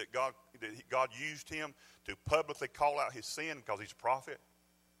preached that God used him to publicly call out his sin because he's a prophet?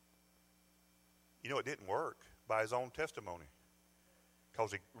 You know, it didn't work by his own testimony,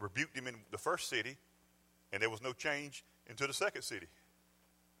 because he rebuked him in the first city, and there was no change into the second city.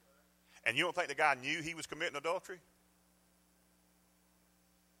 And you don't think the guy knew he was committing adultery?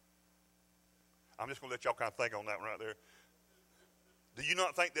 I'm just going to let y'all kind of think on that one right there. Do you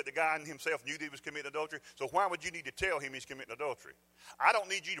not think that the guy himself knew that he was committing adultery? So why would you need to tell him he's committing adultery? I don't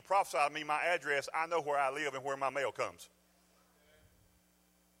need you to prophesy to me my address. I know where I live and where my mail comes.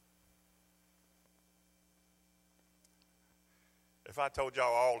 If I told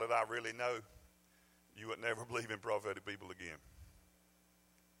y'all all that I really know, you would never believe in prophetic people again.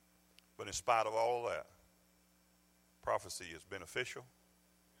 But in spite of all of that, prophecy is beneficial.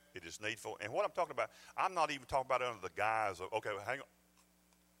 It is needful. And what I'm talking about, I'm not even talking about it under the guise of, okay, well, hang on.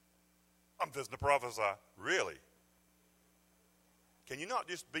 I'm visiting to prophesy. Really? Can you not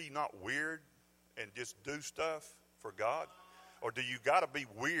just be not weird and just do stuff for God? Or do you got to be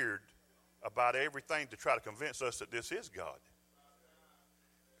weird about everything to try to convince us that this is God?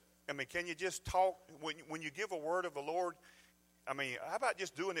 I mean, can you just talk, when you give a word of the Lord, I mean, how about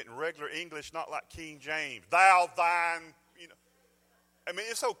just doing it in regular English, not like King James? Thou, thine, you know. I mean,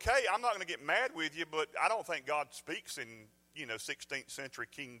 it's okay. I'm not going to get mad with you, but I don't think God speaks in, 16th century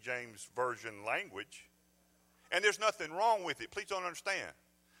King James Version language. And there's nothing wrong with it. Please don't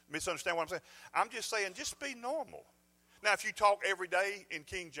misunderstand what I'm saying. I'm just saying, just be normal. Now, if you talk every day in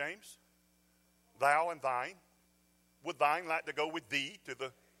King James, thou and thine, would thine like to go with thee to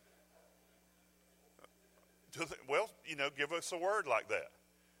the give us a word like that.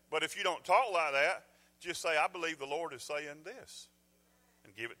 But if you don't talk like that, just say, I believe the Lord is saying this.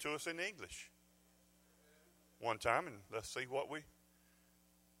 And give it to us in English. One time, and let's see what we...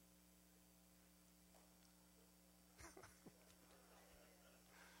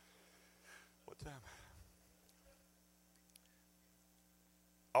 What time?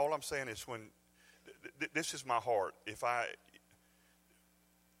 All I'm saying is when... This is my heart.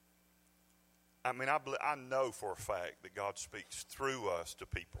 I know for a fact that God speaks through us to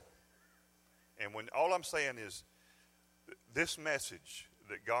people. And when all I'm saying is this message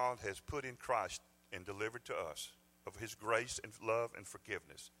that God has put in Christ and delivered to us of his grace and love and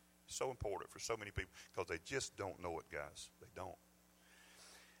forgiveness is so important for so many people because they just don't know it, guys. They don't.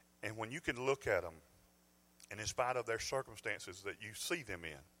 And when you can look at them, and in spite of their circumstances that you see them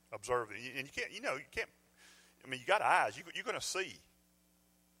in, observe them, and you can't, you got eyes, you're going to see.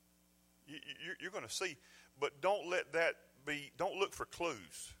 You're going to see, but don't look for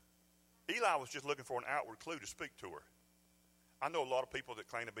clues. Eli was just looking for an outward clue to speak to her. I know a lot of people that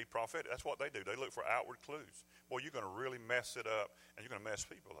claim to be prophetic. That's what they do. They look for outward clues. Boy, you're going to really mess it up, and you're going to mess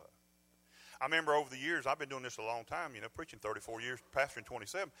people up. I remember over the years, I've been doing this a long time, preaching 34 years, pastoring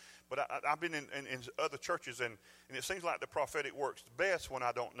 27, but I've been in other churches, and it seems like the prophetic works best when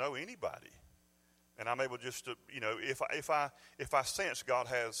I don't know anybody. And I'm able just to, if I sense God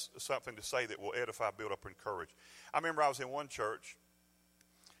has something to say that will edify, build up, and encourage. I remember I was in one church,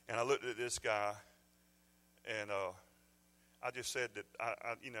 and I looked at this guy, and I just said that,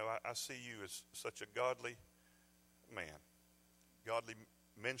 I see you as such a godly man, godly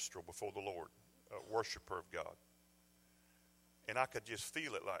minstrel before the Lord, a worshiper of God. And I could just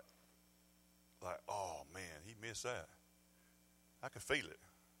feel it like, oh, man, he missed that. I could feel it.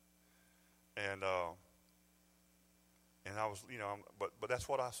 And I was, but that's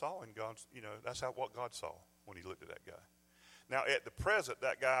what I saw in God's, that's what God saw when he looked at that guy. Now, at the present,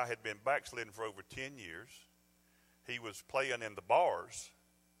 that guy had been backslidden for over 10 years. He was playing in the bars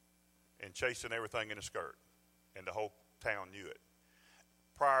and chasing everything in a skirt, and the whole town knew it.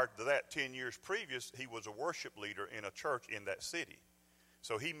 Prior to that, 10 years previous, he was a worship leader in a church in that city.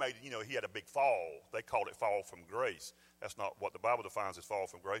 So he made, he had a big fall. They called it fall from grace. That's not what the Bible defines as fall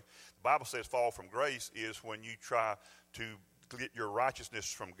from grace. The Bible says fall from grace is when you try to get your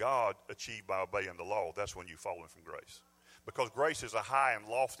righteousness from God achieved by obeying the law. That's when you've fallen from grace. Because grace is a high and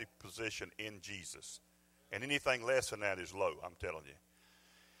lofty position in Jesus. And anything less than that is low, I'm telling you.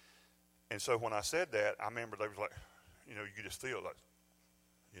 And so when I said that, I remember they was like, you could just feel like,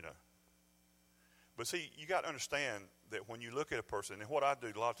 But see, you got to understand that when you look at a person, and what I do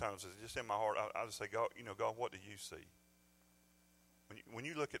a lot of times is just in my heart, I just say, God, God, what do you see? When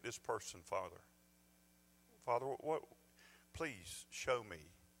you look at this person, Father, what? Please show me.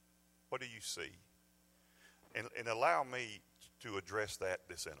 What do you see? And allow me to address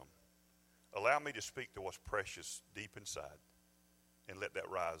that's in them. Allow me to speak to what's precious deep inside, and let that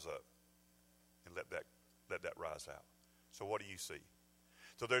rise up, and let that rise out. So what do you see?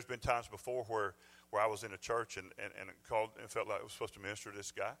 So there's been times before where I was in a church and called and felt like I was supposed to minister to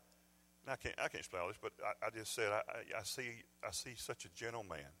this guy. And I can't explain all this, but I just said I see such a gentle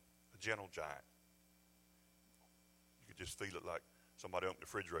man, a gentle giant. You could just feel it like somebody opened the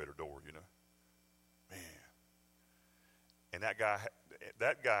refrigerator door, you know. Man. And that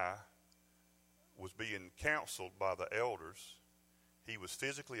guy was being counseled by the elders. He was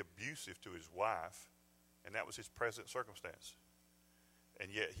physically abusive to his wife, and that was his present circumstance. And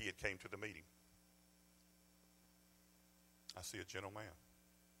yet he had came to the meeting. I see a gentle man.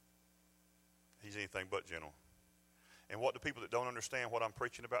 He's anything but gentle. And what the people that don't understand what I'm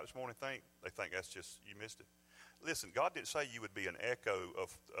preaching about this morning think? They think that's just, you missed it. Listen, God didn't say you would be an echo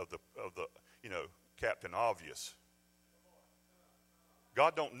of the Captain Obvious.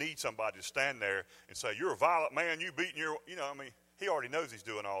 God don't need somebody to stand there and say, you're a violent man, you beating your, he already knows he's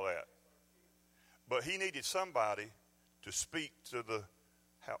doing all that. But he needed somebody to speak to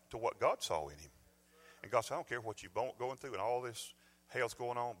what God saw in him. And God said, I don't care what you're going through and all this hell's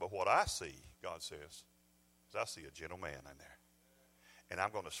going on, but what I see, God says, is I see a gentle man in there. And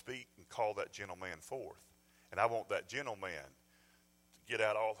I'm going to speak and call that gentle man forth. And I want that gentle man to get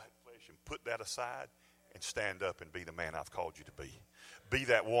out all that flesh and put that aside and stand up and be the man I've called you to be. Be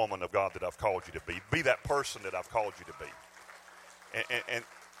that woman of God that I've called you to be. Be that person that I've called you to be.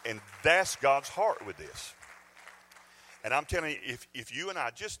 And that's God's heart with this. And I'm telling you, if you and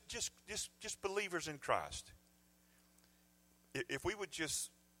I, just believers in Christ, if we would just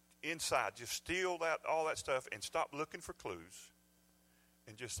inside, just steal all that stuff and stop looking for clues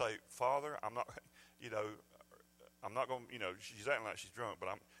and just say, Father, I'm not going to, she's acting like she's drunk, but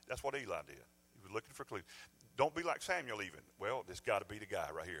that's what Eli did. He was looking for clues. Don't be like Samuel even. Well, this got to be the guy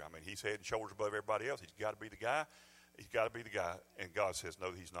right here. I mean, he's head and shoulders above everybody else. He's got to be the guy. He's got to be the guy. And God says,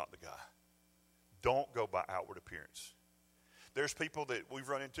 no, he's not the guy. Don't go by outward appearance. There's people that we've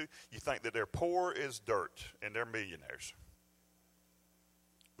run into, you think that they're poor as dirt and they're millionaires.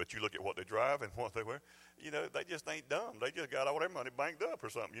 But you look at what they drive and what they wear, they just ain't dumb. They just got all their money banked up or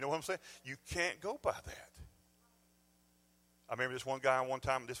something. You know what I'm saying? You can't go by that. I remember this one guy one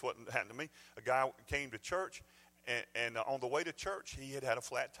time, this wasn't happened to me. A guy came to church, and on the way to church, he had a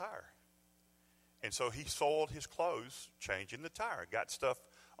flat tire. And so he soiled his clothes changing the tire, got stuff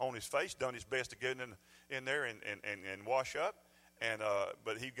on his face, done his best to get in there and wash up.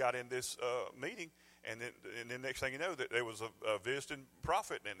 But he got in this meeting, and then next thing you know, that there was a visiting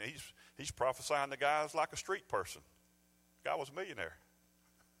prophet, and he's prophesying the guy's like a street person. The guy was a millionaire.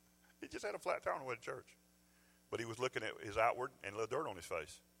 He just had a flat tire on the way to church. But he was looking at his outward and a little dirt on his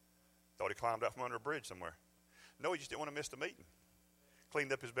face. Thought he climbed out from under a bridge somewhere. No, he just didn't want to miss the meeting.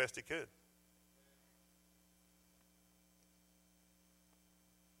 Cleaned up as best he could.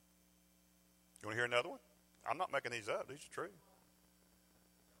 You want to hear another one? I'm not making these up. These are true.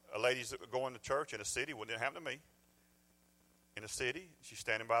 A lady's going to church in a city. Well, it didn't happen to me. In a city, she's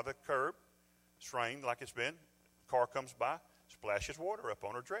standing by the curb. It's rained like it's been. Car comes by, splashes water up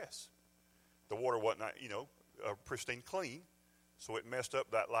on her dress. The water wasn't, pristine clean, so it messed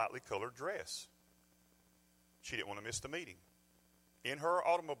up that lightly colored dress. She didn't want to miss the meeting. In her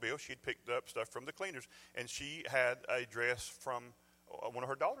automobile, she'd picked up stuff from the cleaners, and she had a dress from one of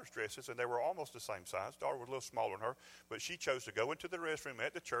her daughter's dresses, and they were almost the same size. Daughter was a little smaller than her, but she chose to go into the restroom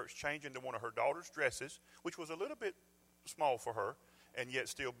at the church, change into one of her daughter's dresses, which was a little bit small for her, and yet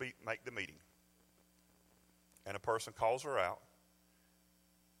still make the meeting. And a person calls her out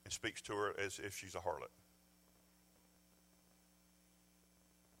and speaks to her as if she's a harlot.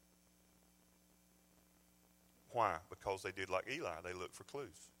 Why? Because they did like Eli. They looked for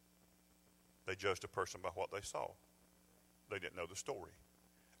clues. They judged a person by what they saw. They didn't know the story.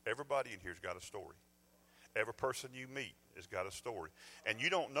 Everybody in here's got a story. Every person you meet has got a story. And you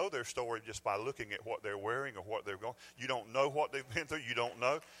don't know their story just by looking at what they're wearing or what they're going. You don't know what they've been through. You don't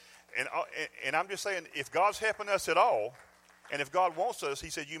know. And I'm just saying, if God's helping us at all, and if God wants us, he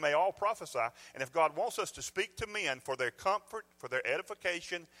said, you may all prophesy. And if God wants us to speak to men for their comfort, for their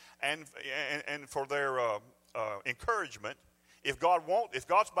edification, and for their encouragement, if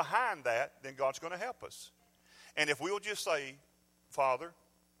God's behind that, then God's going to help us. And if we'll just say, Father,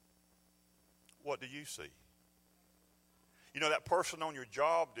 what do you see? You know that person on your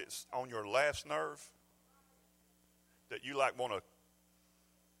job that's on your last nerve, that you like want to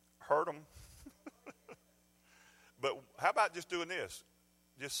hurt them? But how about just doing this?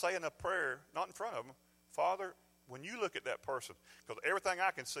 Just saying a prayer, not in front of them. Father, when you look at that person, because everything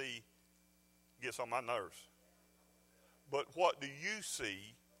I can see gets on my nerves. But what do you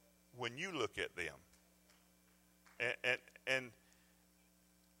see when you look at them? And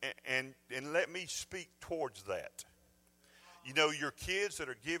let me speak towards that. You know, your kids that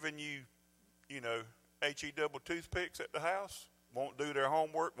are giving you, HE double toothpicks at the house, won't do their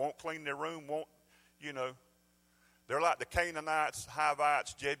homework, won't clean their room, they're like the Canaanites,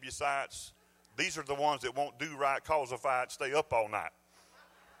 Hivites, Jebusites. These are the ones that won't do right, cause a fight, stay up all night.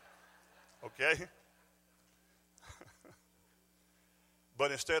 Okay?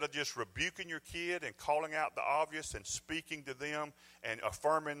 But instead of just rebuking your kid and calling out the obvious and speaking to them and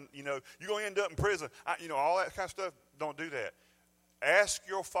affirming, you're going to end up in prison, all that kind of stuff, don't do that. Ask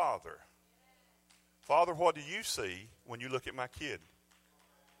your father, Father, what do you see when you look at my kid?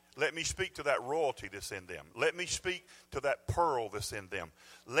 Let me speak to that royalty that's in them. Let me speak to that pearl that's in them.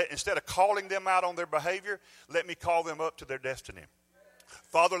 Instead of calling them out on their behavior, let me call them up to their destiny.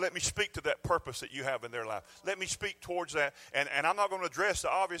 Father, let me speak to that purpose that you have in their life. Let me speak towards that. And I'm not going to address the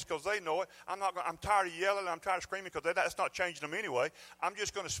obvious because they know it. I'm tired of yelling. I'm tired of screaming because that's not changing them anyway. I'm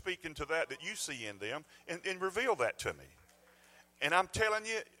just going to speak into that you see in them and reveal that to me. And I'm telling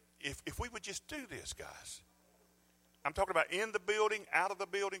you, if we would just do this, guys. I'm talking about in the building, out of the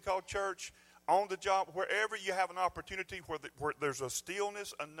building called church, on the job, wherever you have an opportunity where there's a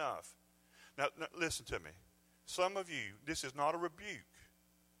stillness enough. Now, listen to me. Some of you, this is not a rebuke.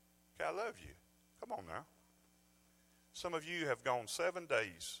 Okay, I love you. Come on now. Some of you have gone 7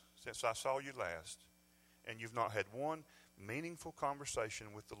 days since I saw you last, and you've not had one meaningful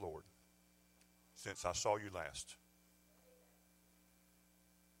conversation with the Lord since I saw you last.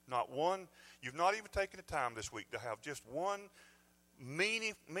 Not one. You've not even taken the time this week to have just one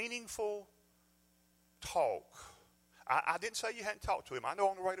meaningful talk. I didn't say you hadn't talked to him. I know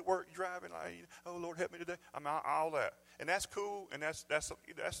on the way to work you're driving, like, oh, Lord, help me today. I mean, all that. And that's cool, and that's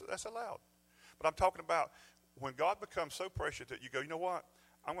allowed. But I'm talking about when God becomes so precious that you go, you know what?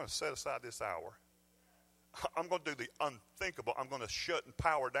 I'm going to set aside this hour. I'm going to do the unthinkable. I'm going to shut and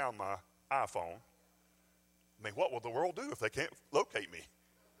power down my iPhone. I mean, what will the world do if they can't locate me?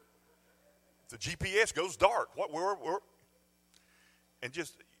 The GPS goes dark. And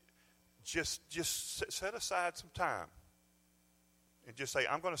just set aside some time, and just say,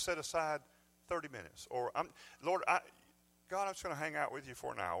 I'm going to set aside 30 minutes, or God, I'm just going to hang out with you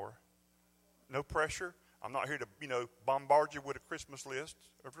for an hour. No pressure. I'm not here to bombard you with a Christmas list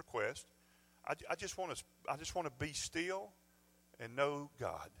of requests. I just want to be still and know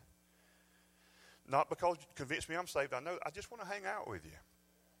God. Not because you convince me I'm saved. I just want to hang out with you.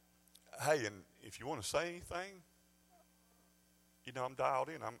 Hey, and if you want to say anything, I'm dialed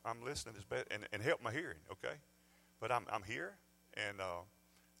in. I'm listening as best, and help my hearing, okay? But I'm here, and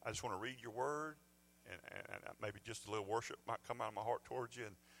I just want to read your word, and maybe just a little worship might come out of my heart towards you,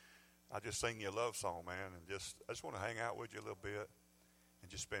 and I just sing you a love song, man, and I just want to hang out with you a little bit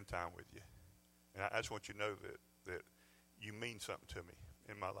and just spend time with you. And I just want you to know that you mean something to me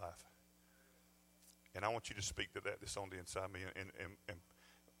in my life. And I want you to speak to that's on the inside of me.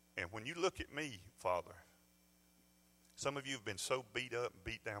 And when you look at me, Father, some of you have been so beat up and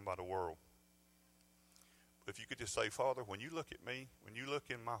beat down by the world. If you could just say, Father, when you look at me, when you look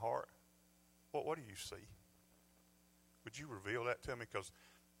in my heart, what do you see? Would you reveal that to me? Because,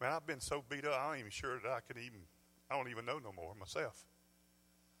 man, I've been so beat up, I'm not even sure that I don't even know no more myself.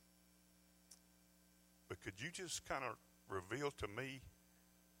 But could you just kind of reveal to me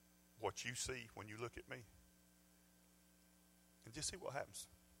what you see when you look at me? And just see what happens.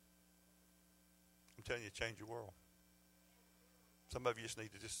 I'm telling you, change your world. Some of you just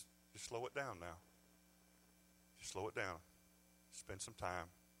need to just slow it down now. Just slow it down. Spend some time.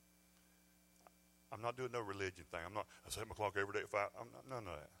 I'm not doing no religion thing. I set my clock every day at 5. I'm not,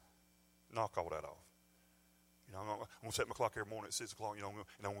 none of that. Knock all that off. I'm going to set my clock every morning at 6 o'clock, and I'm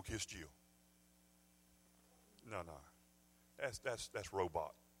going to kiss Jill. No. That's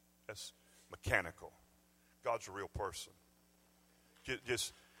robot. That's mechanical. God's a real person.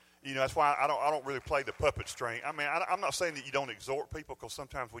 Just that's why I don't really play the puppet string. I mean, I'm not saying that you don't exhort people, because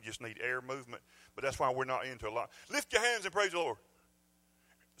sometimes we just need air movement, but that's why we're not into a lot. Lift your hands and praise the Lord.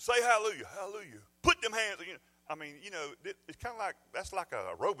 Say hallelujah, hallelujah. Put them hands. It's kind of like, that's like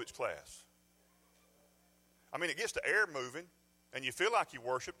a aerobics class. I mean, it gets the air moving, and you feel like you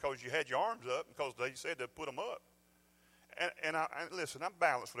worship because you had your arms up, because they said to put them up. And listen, I'm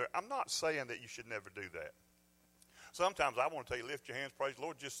balanced with it. I'm not saying that you should never do that. Sometimes I want to tell you, lift your hands, praise the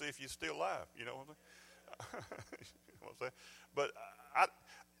Lord, just see if you're still alive. You know what I'm saying? You know what I'm saying? But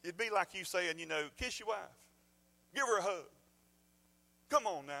it'd be like you saying, kiss your wife. Give her a hug. Come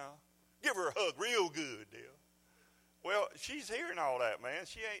on now. Give her a hug real good, deal. Well, she's hearing all that, man.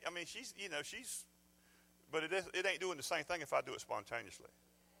 She ain't, she's, but it ain't doing the same thing if I do it spontaneously,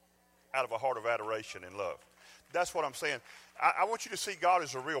 out of a heart of adoration and love. That's what I'm saying. I want you to see God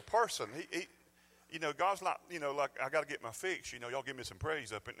as a real person. God's not, like I got to get my fix. Y'all give me some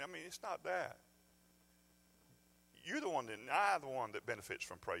praise up. And I mean, it's not that. You're the one the one that benefits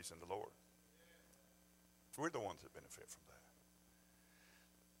from praising the Lord. We're the ones that benefit from that.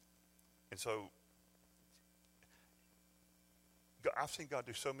 And so, I've seen God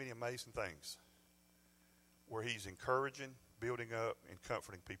do so many amazing things where he's encouraging, building up, and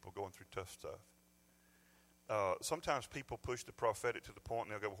comforting people going through tough stuff. Sometimes people push the prophetic to the point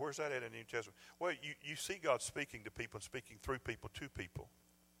and they'll go, well, where's that at in the New Testament? Well, you see God speaking to people and speaking through people to people.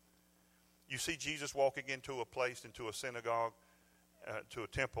 You see Jesus walking into a place, into a synagogue, to a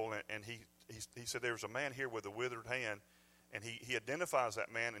temple, and he said, there's a man here with a withered hand, and he identifies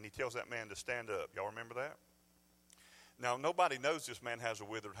that man, and he tells that man to stand up. Y'all remember that? Now, nobody knows this man has a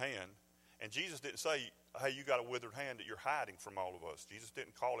withered hand, and Jesus didn't say, hey, you got a withered hand that you're hiding from all of us. Jesus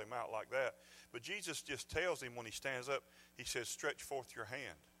didn't call him out like that. But Jesus just tells him when he stands up, he says, stretch forth your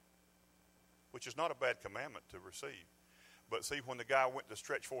hand, which is not a bad commandment to receive. But see, when the guy went to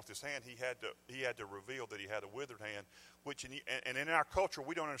stretch forth his hand, he had to reveal that he had a withered hand. And in our culture,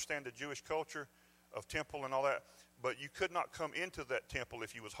 we don't understand the Jewish culture of temple and all that. But you could not come into that temple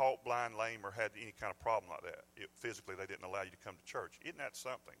if you was halt, blind, lame, or had any kind of problem like that. Physically, they didn't allow you to come to church. Isn't that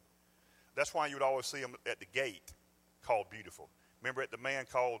something? That's why you would always see them at the gate called Beautiful. Remember at the man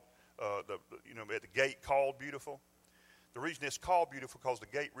called at the gate called Beautiful. The reason it's called Beautiful because the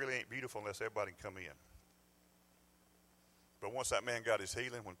gate really ain't beautiful unless everybody can come in. But once that man got his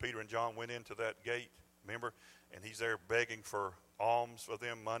healing, when Peter and John went into that gate, remember, and he's there begging for alms for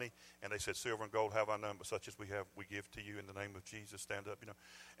them, money, and they said, silver and gold have I none, but such as we have, we give to you in the name of Jesus. Stand up,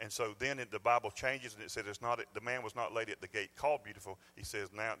 And so then the Bible changes, and it says the man was not laid at the gate called Beautiful. He says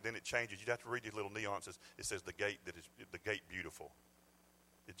now, then it changes. You'd have to read these little nuances. It says the gate beautiful.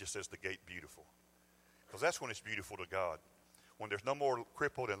 It just says the gate beautiful, because that's when it's beautiful to God. When there's no more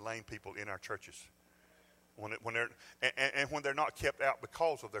crippled and lame people in our churches. When they're not kept out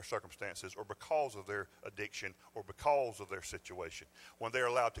because of their circumstances or because of their addiction or because of their situation. When they're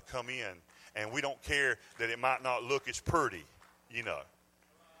allowed to come in, and we don't care that it might not look as pretty,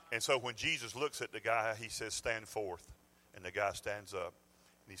 And so when Jesus looks at the guy, he says, stand forth. And the guy stands up,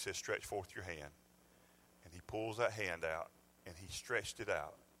 and he says, stretch forth your hand. And he pulls that hand out, and he stretched it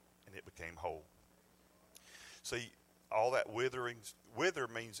out, and it became whole. See, all that wither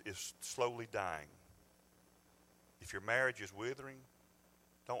means is slowly dying. If your marriage is withering,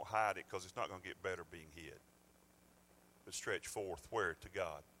 don't hide it, because it's not going to get better being hid. But stretch forth where? To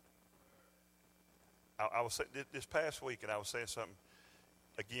God. I was this past week, and I was saying something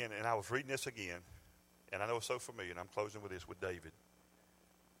again, and I was reading this again, and I know it's so familiar, and I'm closing with this with David.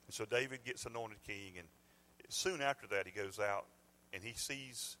 And so David gets anointed king, and soon after that he goes out, and he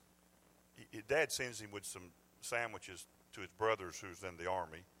sees, his dad sends him with some sandwiches to his brothers who's in the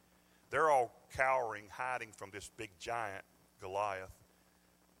army. They're all cowering, hiding from this big giant, Goliath,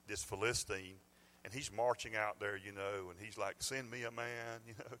 this Philistine. And he's marching out there, and he's like, send me a man,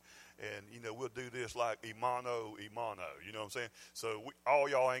 and, we'll do this like imano, you know what I'm saying? So all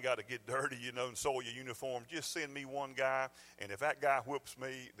y'all ain't got to get dirty, and soil your uniform. Just send me one guy, and if that guy whips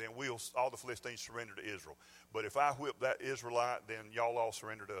me, then all the Philistines surrender to Israel. But if I whip that Israelite, then y'all all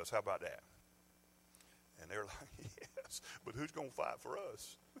surrender to us. How about that? And they're like, yes, but who's going to fight for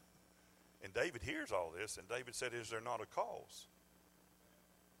us? And David hears all this, and David said, is there not a cause?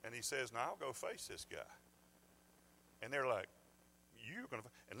 And he says, now I'll go face this guy. And they're like, you're going to...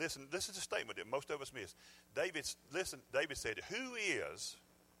 And listen, this is a statement that most of us miss. David said, who is...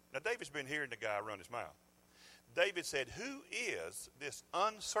 Now, David's been hearing the guy run his mouth. David said, who is this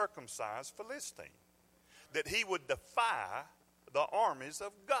uncircumcised Philistine that he would defy the armies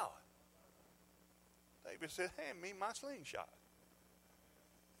of God? David said, hand me my slingshot.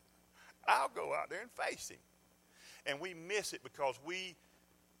 I'll go out there and face him. And we miss it because we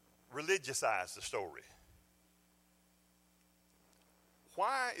religiousize the story.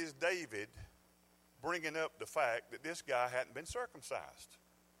 Why is David bringing up the fact that this guy hadn't been circumcised?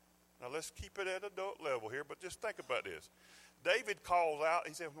 Now let's keep it at adult level here, but just think about this. David calls out,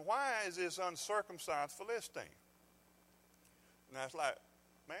 he said, why is this uncircumcised Philistine? Now it's like,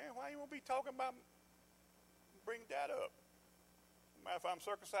 man, why you won't be talking about bring that up? No matter if I'm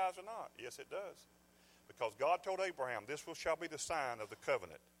circumcised or not. Yes, it does. Because God told Abraham, this shall be the sign of the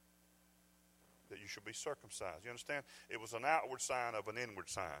covenant, that you shall be circumcised. You understand? It was an outward sign of an inward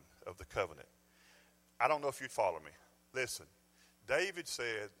sign of the covenant. I don't know if you'd follow me. Listen, David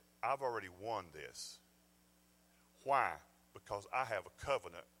said, I've already won this. Why? Because I have a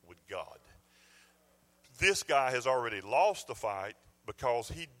covenant with God. This guy has already lost the fight because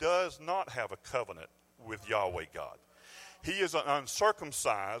he does not have a covenant with Yahweh God. He is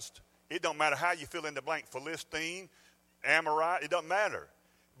uncircumcised It don't matter how you fill in the blank, Philistine, Amorite, it doesn't matter.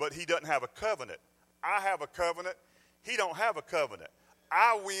 But he doesn't have a covenant. I have a covenant. He don't have a covenant.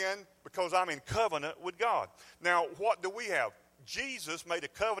 I win because I'm in covenant with God. Now, what do we have? Jesus made a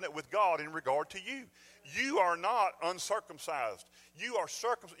covenant with God in regard to you. You are not uncircumcised. You are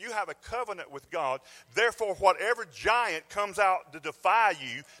circumcised. You have a covenant with God. Therefore, whatever giant comes out to defy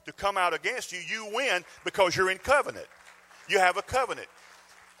you, to come out against you, you win because you're in covenant. You have a covenant.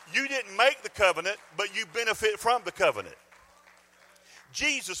 You didn't make the covenant, but you benefit from the covenant.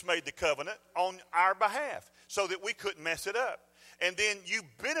 Jesus made the covenant on our behalf so that we couldn't mess it up. And then you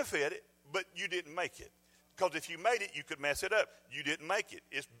benefited, but you didn't make it. Because if you made it, you could mess it up. You didn't make it.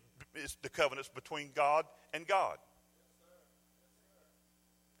 It's the covenants between God and God.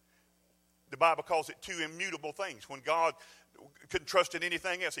 The Bible calls it two immutable things. When God couldn't trust in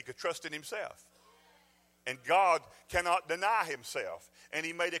anything else, he could trust in himself. And God cannot deny himself. And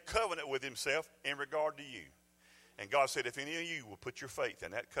he made a covenant with himself in regard to you. And God said, if any of you will put your faith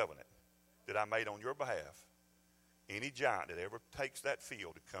in that covenant that I made on your behalf, any giant that ever takes that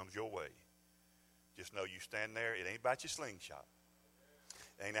field that comes your way, just know you stand there. It ain't about your slingshot.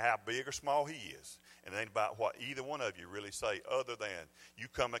 It ain't how big or small he is. And it ain't about what either one of you really say, other than you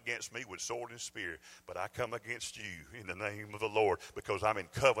come against me with sword and spear, but I come against you in the name of the Lord because I'm in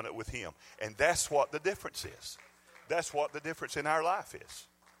covenant with him. And that's what the difference is. That's what the difference in our life is.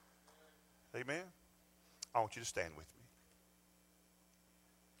 Amen? I want you to stand with me.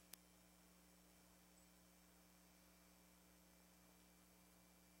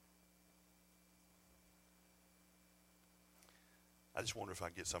 I just wonder if I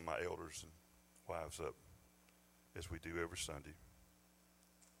can get some of my elders and wives up as we do every Sunday.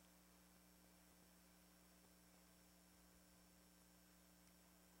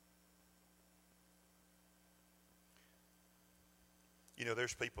 You know,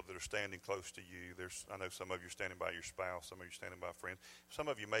 there's people that are standing close to you. I know some of you are standing by your spouse. Some of you are standing by a friend. Some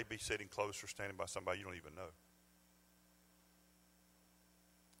of you may be sitting close or standing by somebody you don't even know.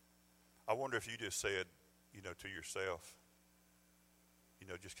 I wonder if you just said, to yourself,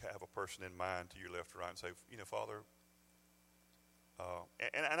 just have a person in mind to your left or right and say, Father,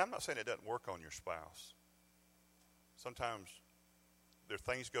 and I'm not saying it doesn't work on your spouse. Sometimes there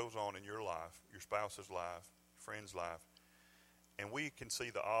are things goes on in your life, your spouse's life, your friend's life, and we can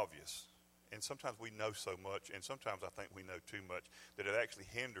see the obvious. And sometimes we know so much, and sometimes I think we know too much, that it actually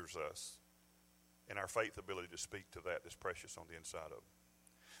hinders us in our faith ability to speak to that that's precious on the inside of them.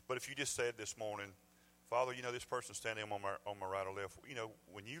 But if you just said this morning, Father, this person standing on my right or left,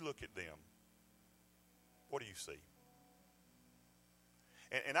 when you look at them, what do you see?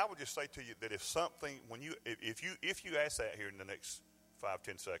 And I would just say to you that if something, if you ask that here in the next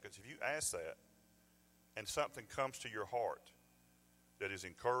 5-10 seconds, if you ask that and something comes to your heart that is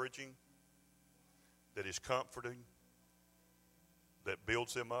encouraging, that is comforting, that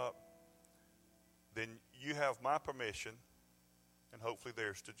builds them up, then you have my permission and hopefully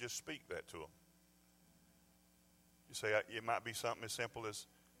theirs to just speak that to them. You say it might be something as simple as,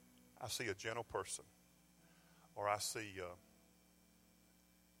 I see a gentle person, or I see,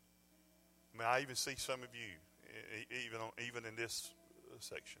 I even see some of you, even in this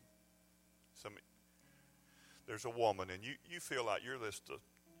section. There's a woman, and you feel like you're this.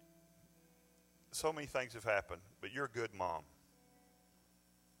 So many things have happened, but you're a good mom.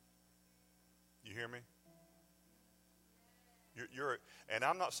 You hear me? And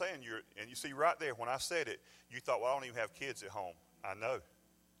I'm not saying and you see right there when I said it, you thought, well, I don't even have kids at home. I know.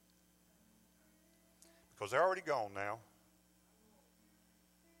 Because they're already gone now.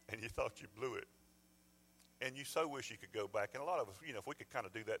 And you thought you blew it. And you so wish you could go back. And a lot of us, if we could kind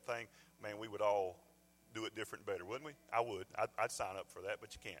of do that thing, man, we would all do it different and better, wouldn't we? I would. I'd sign up for that,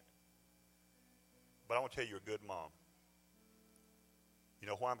 but you can't. But I want to tell you, you're a good mom. You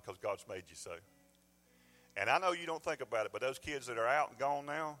know why? Because God's made you so. And I know you don't think about it, but those kids that are out and gone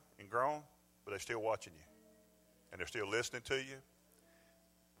now and grown, but they're still watching you. And they're still listening to you.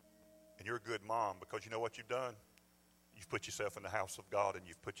 And you're a good mom because you know what you've done? You've put yourself in the house of God, and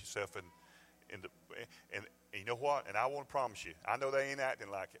you've put yourself and you know what? And I want to promise you, I know they ain't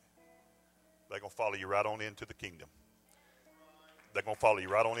acting like it. They're going to follow you right on into the kingdom. They're going to follow you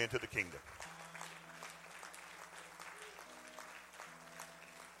right on into the kingdom.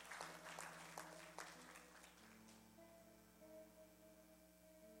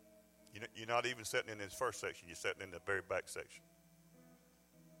 You're not even sitting in this first section. You're sitting in the very back section.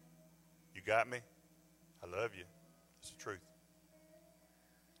 You got me? I love you. It's the truth.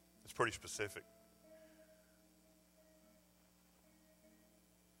 It's pretty specific.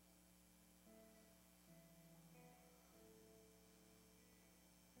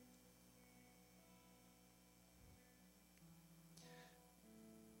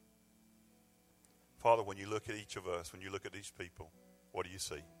 Father, when you look at each of us, when you look at these people, what do you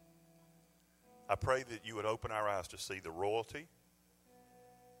see? I pray that you would open our eyes to see the royalty,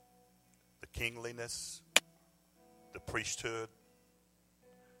 the kingliness, the priesthood,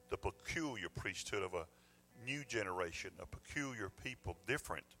 the peculiar priesthood of a new generation, a peculiar people,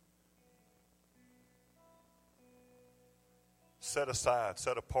 different. Set aside,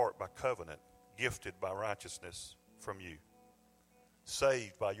 set apart by covenant, gifted by righteousness from you,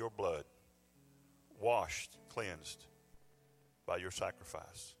 saved by your blood, washed, cleansed by your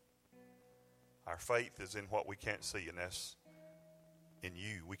sacrifice. Our faith is in what we can't see, and that's in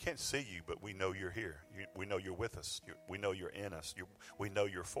you. We can't see you, but we know you're here. We know you're with us. We know you're in us. We know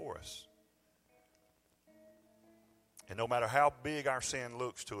you're for us. And no matter how big our sin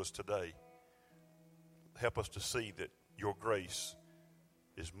looks to us today, help us to see that your grace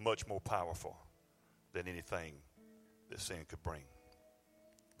is much more powerful than anything that sin could bring,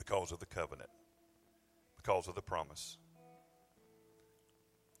 because of the covenant, because of the promise.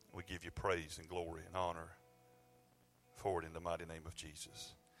 We give you praise and glory and honor for it in the mighty name of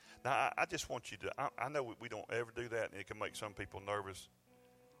Jesus. Now, I just want you to, I know we don't ever do that, and it can make some people nervous,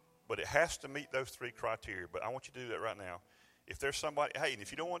 but it has to meet those three criteria. But I want you to do that right now. If there's somebody, hey, and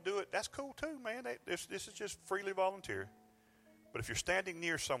if you don't want to do it, that's cool too, man. This is just freely volunteer. But if you're standing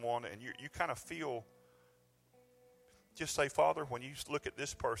near someone and you kind of feel, just say, Father, when you look at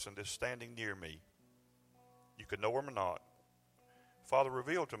this person that's standing near me, you could know him or not, Father,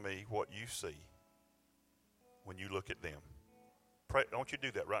 reveal to me what you see when you look at them. Pray, don't you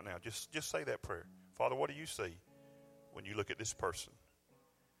do that right now. Just say that prayer. Father, what do you see when you look at this person?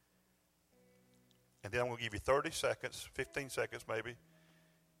 And then I'm going to give you 30 seconds, 15 seconds maybe.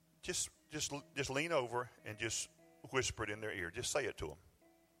 Just lean over and just whisper it in their ear. Just say it to them.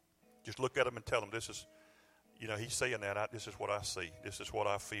 Just look at them and tell them, this is, he's saying that. This is what I see. This is what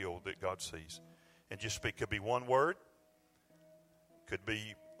I feel that God sees. And just speak. Could be one word. Could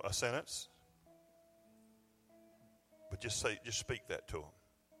be a sentence. But just speak that to them.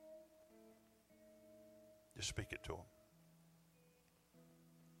 Just speak it to them.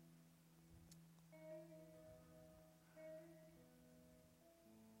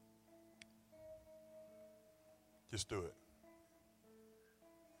 Just do it.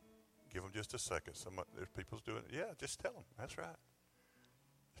 Give them just a second. There's people's doing it. Yeah, just tell them. That's right.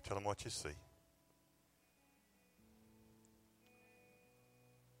 Just tell them what you see.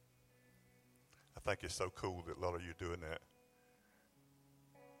 I think it's so cool that a lot of you are doing that.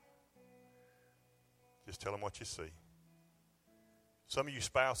 Just tell them what you see. Some of you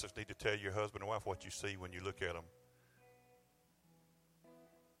spouses need to tell your husband and wife what you see when you look at them.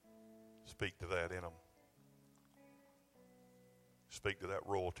 Speak to that in them. Speak to that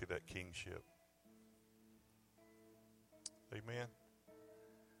royalty, that kingship. Amen.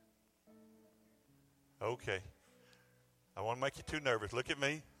 Okay. I won't make you too nervous. Look at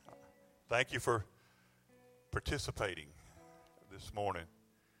me. Thank you for participating this morning.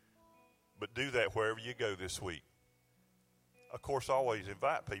 But do that wherever you go this week. Of course, always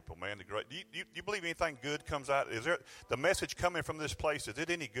invite people, man. Do you believe anything good comes out? Is there the message coming from this place? Is it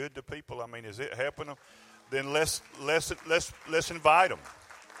any good to people? I mean, is it helping them? Then let's invite them.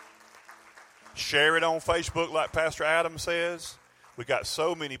 Share it on Facebook, like Pastor Adam says. We got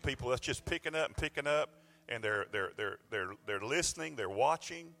so many people that's just picking up, and they're listening, they're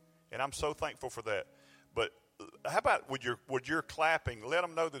watching, and I'm so thankful for that. But how about with your clapping? Let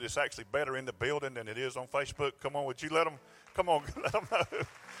them know that it's actually better in the building than it is on Facebook. Come on, would you let them? Come on, let them know.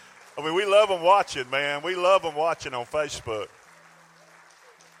 I mean, we love them watching, man. We love them watching on Facebook.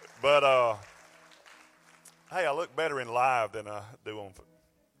 But hey, I look better in live than I do on.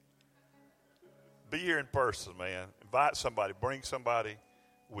 Be here in person, man. Invite somebody. Bring somebody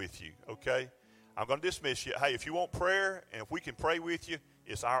with you, okay? I'm going to dismiss you. Hey, if you want prayer and if we can pray with you,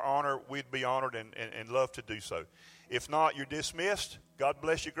 it's our honor. We'd be honored and love to do so. If not, you're dismissed. God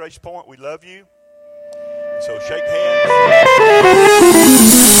bless you, Grace Point. We love you. So shake hands.